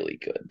is really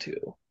good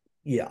too.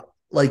 Yeah.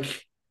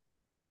 Like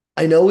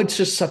I know it's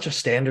just such a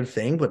standard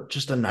thing, but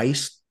just a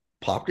nice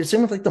popcorn.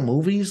 Same with like the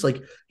movies.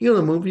 Like,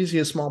 the movies, you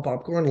have small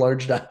popcorn,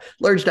 large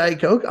Diet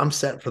Coke. I'm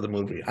set for the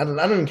movie. I don't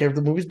even care if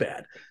the movie's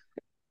bad.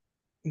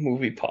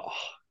 Movie pop,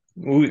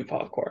 movie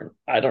popcorn.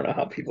 I don't know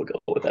how people go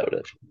without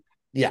it.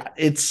 Yeah,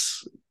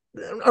 it's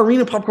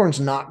arena popcorn's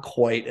not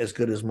quite as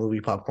good as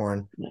movie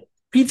popcorn.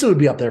 Pizza would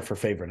be up there for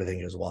favorite, I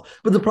think, as well.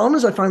 But the problem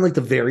is I find like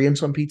the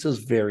variance on pizza is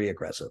very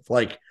aggressive.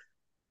 Like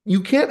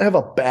you can't have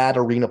a bad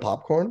arena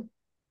popcorn.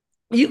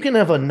 You can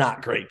have a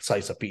not great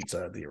slice of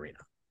pizza at the arena.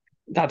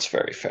 That's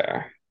very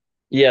fair.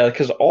 Yeah,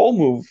 because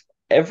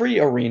every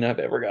arena I've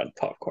ever gotten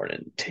popcorn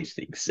in tastes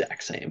the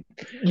exact same.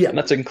 Yeah, And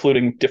that's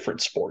including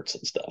different sports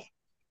and stuff.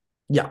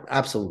 yeah,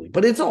 absolutely.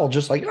 But it's all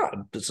just like,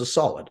 this is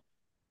solid.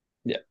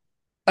 Yeah.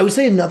 I would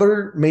say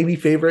another maybe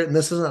favorite, and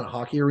this isn't a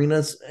hockey arena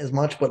as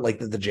much, but like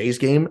the Jays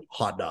game,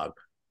 hot dog.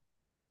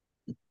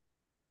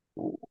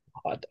 Ooh,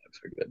 hot dogs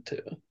are good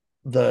too.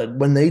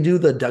 When they do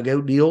the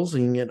dugout deals, you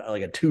can get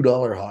like a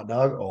 $2 hot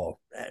dog. Oh,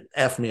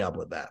 F me up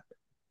with that.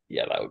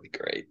 Yeah, that would be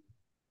great.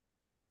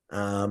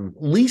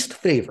 Least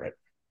favorite.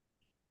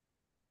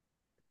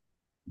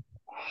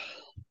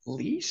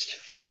 Least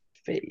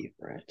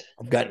favorite.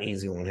 I've got an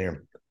easy one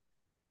here.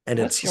 And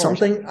What's it's yours?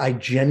 something I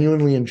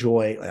genuinely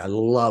enjoy. Like, I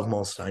love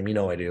most of the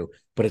time. I do,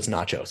 but it's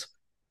nachos.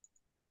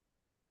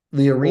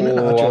 The arena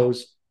Oh,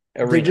 nachos,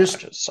 they arena just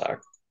nachos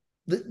suck.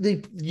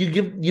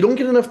 you don't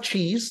get enough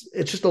cheese.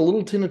 It's just a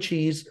little tin of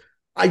cheese.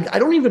 I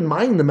don't even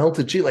mind the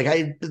melted cheese. Like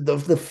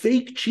the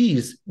fake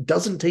cheese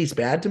doesn't taste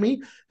bad to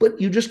me, but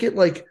you just get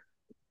like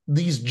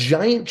these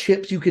giant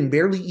chips you can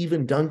barely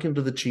even dunk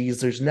into the cheese.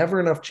 There's never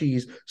enough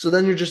cheese. So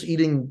then you're just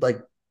eating like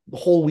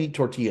whole wheat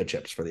tortilla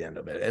chips for the end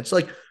of it. It's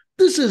like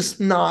this is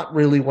not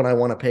really what I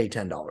want to pay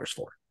 $10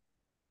 for.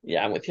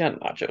 Yeah, I'm with you on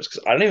nachos because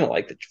I don't even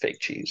like the fake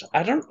cheese.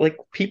 I don't like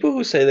people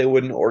who say they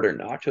wouldn't order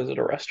nachos at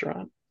a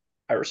restaurant.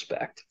 I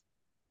respect.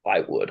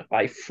 I would.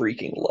 I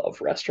freaking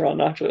love restaurant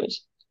nachos.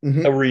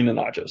 Mm-hmm. Arena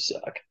nachos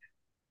suck.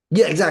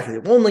 Yeah, exactly.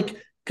 Well, like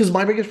because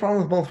my biggest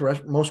problem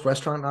with most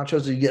restaurant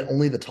nachos is you get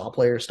only the top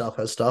layer stuff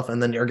has stuff,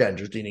 and then you're again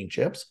just eating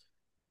chips.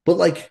 But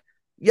like,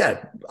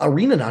 yeah,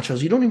 arena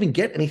nachos, you don't even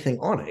get anything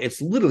on it.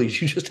 It's literally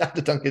you just have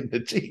to dunk it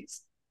into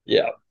cheese.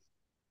 Yeah.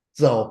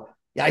 So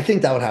yeah, I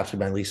think that would have to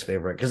be my least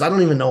favorite because I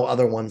don't even know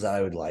other ones that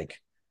I would like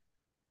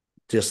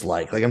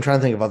dislike. Like I'm trying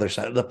to think of other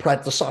side.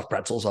 The soft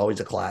pretzel is always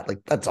a class. Like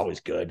that's always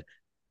good.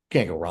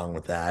 Can't go wrong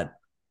with that.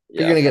 If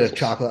you're Yeah, gonna get a pretzels.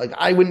 chocolate, like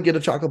I wouldn't get a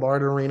chocolate bar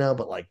at arena,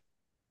 but like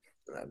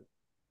uh,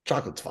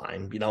 chocolate's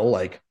fine,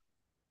 like It's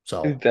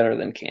so. better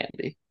than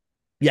candy.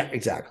 Yeah,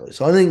 exactly.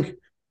 So I think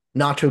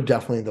nacho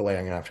definitely the way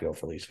I'm gonna have to go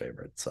for least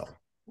favorite. So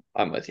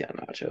I'm with you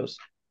on nachos.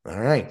 all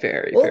right.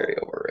 Very, very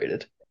Well,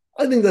 overrated.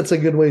 I think that's a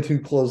good way to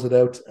close it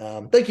out.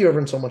 Thank you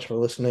everyone so much for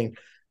listening.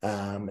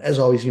 As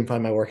always, you can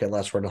find my work at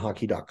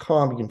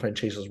lastwordhockey.com. You can find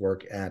Chase's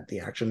work at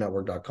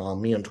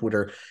theactionnetwork.com, me on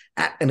Twitter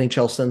at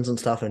NHL Sins and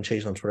stuff, and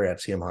Chase on Twitter at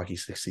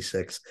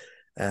CMHockey66.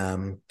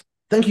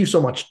 Thank you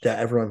so much to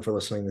everyone for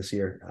listening this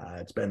year.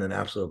 It's been an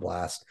absolute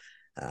blast.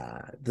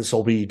 This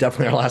will be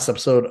definitely our last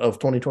episode of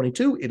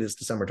 2022. It is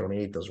December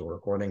 28th as we're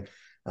recording.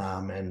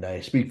 And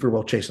I speak for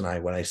both Chase and I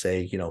when I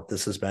say,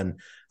 this has been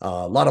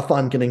a lot of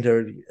fun getting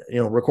to,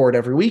 record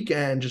every week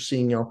and just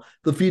seeing,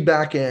 the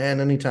feedback and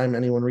anytime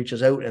anyone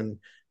reaches out and,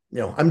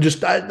 I'm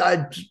just, I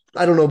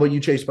don't know about you,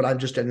 Chase, but I'm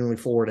just genuinely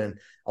forward and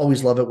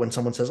always love it when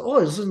someone says, oh,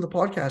 this isn't the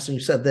podcast and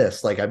you said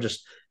this. Like, I'm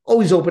just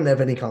always open to have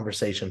any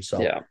conversation.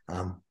 So, Yeah.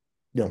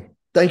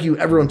 thank you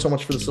everyone so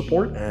much for the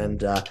support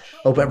and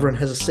hope everyone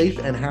has a safe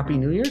and happy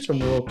New Year's and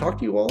we'll talk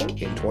to you all in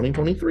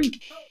 2023.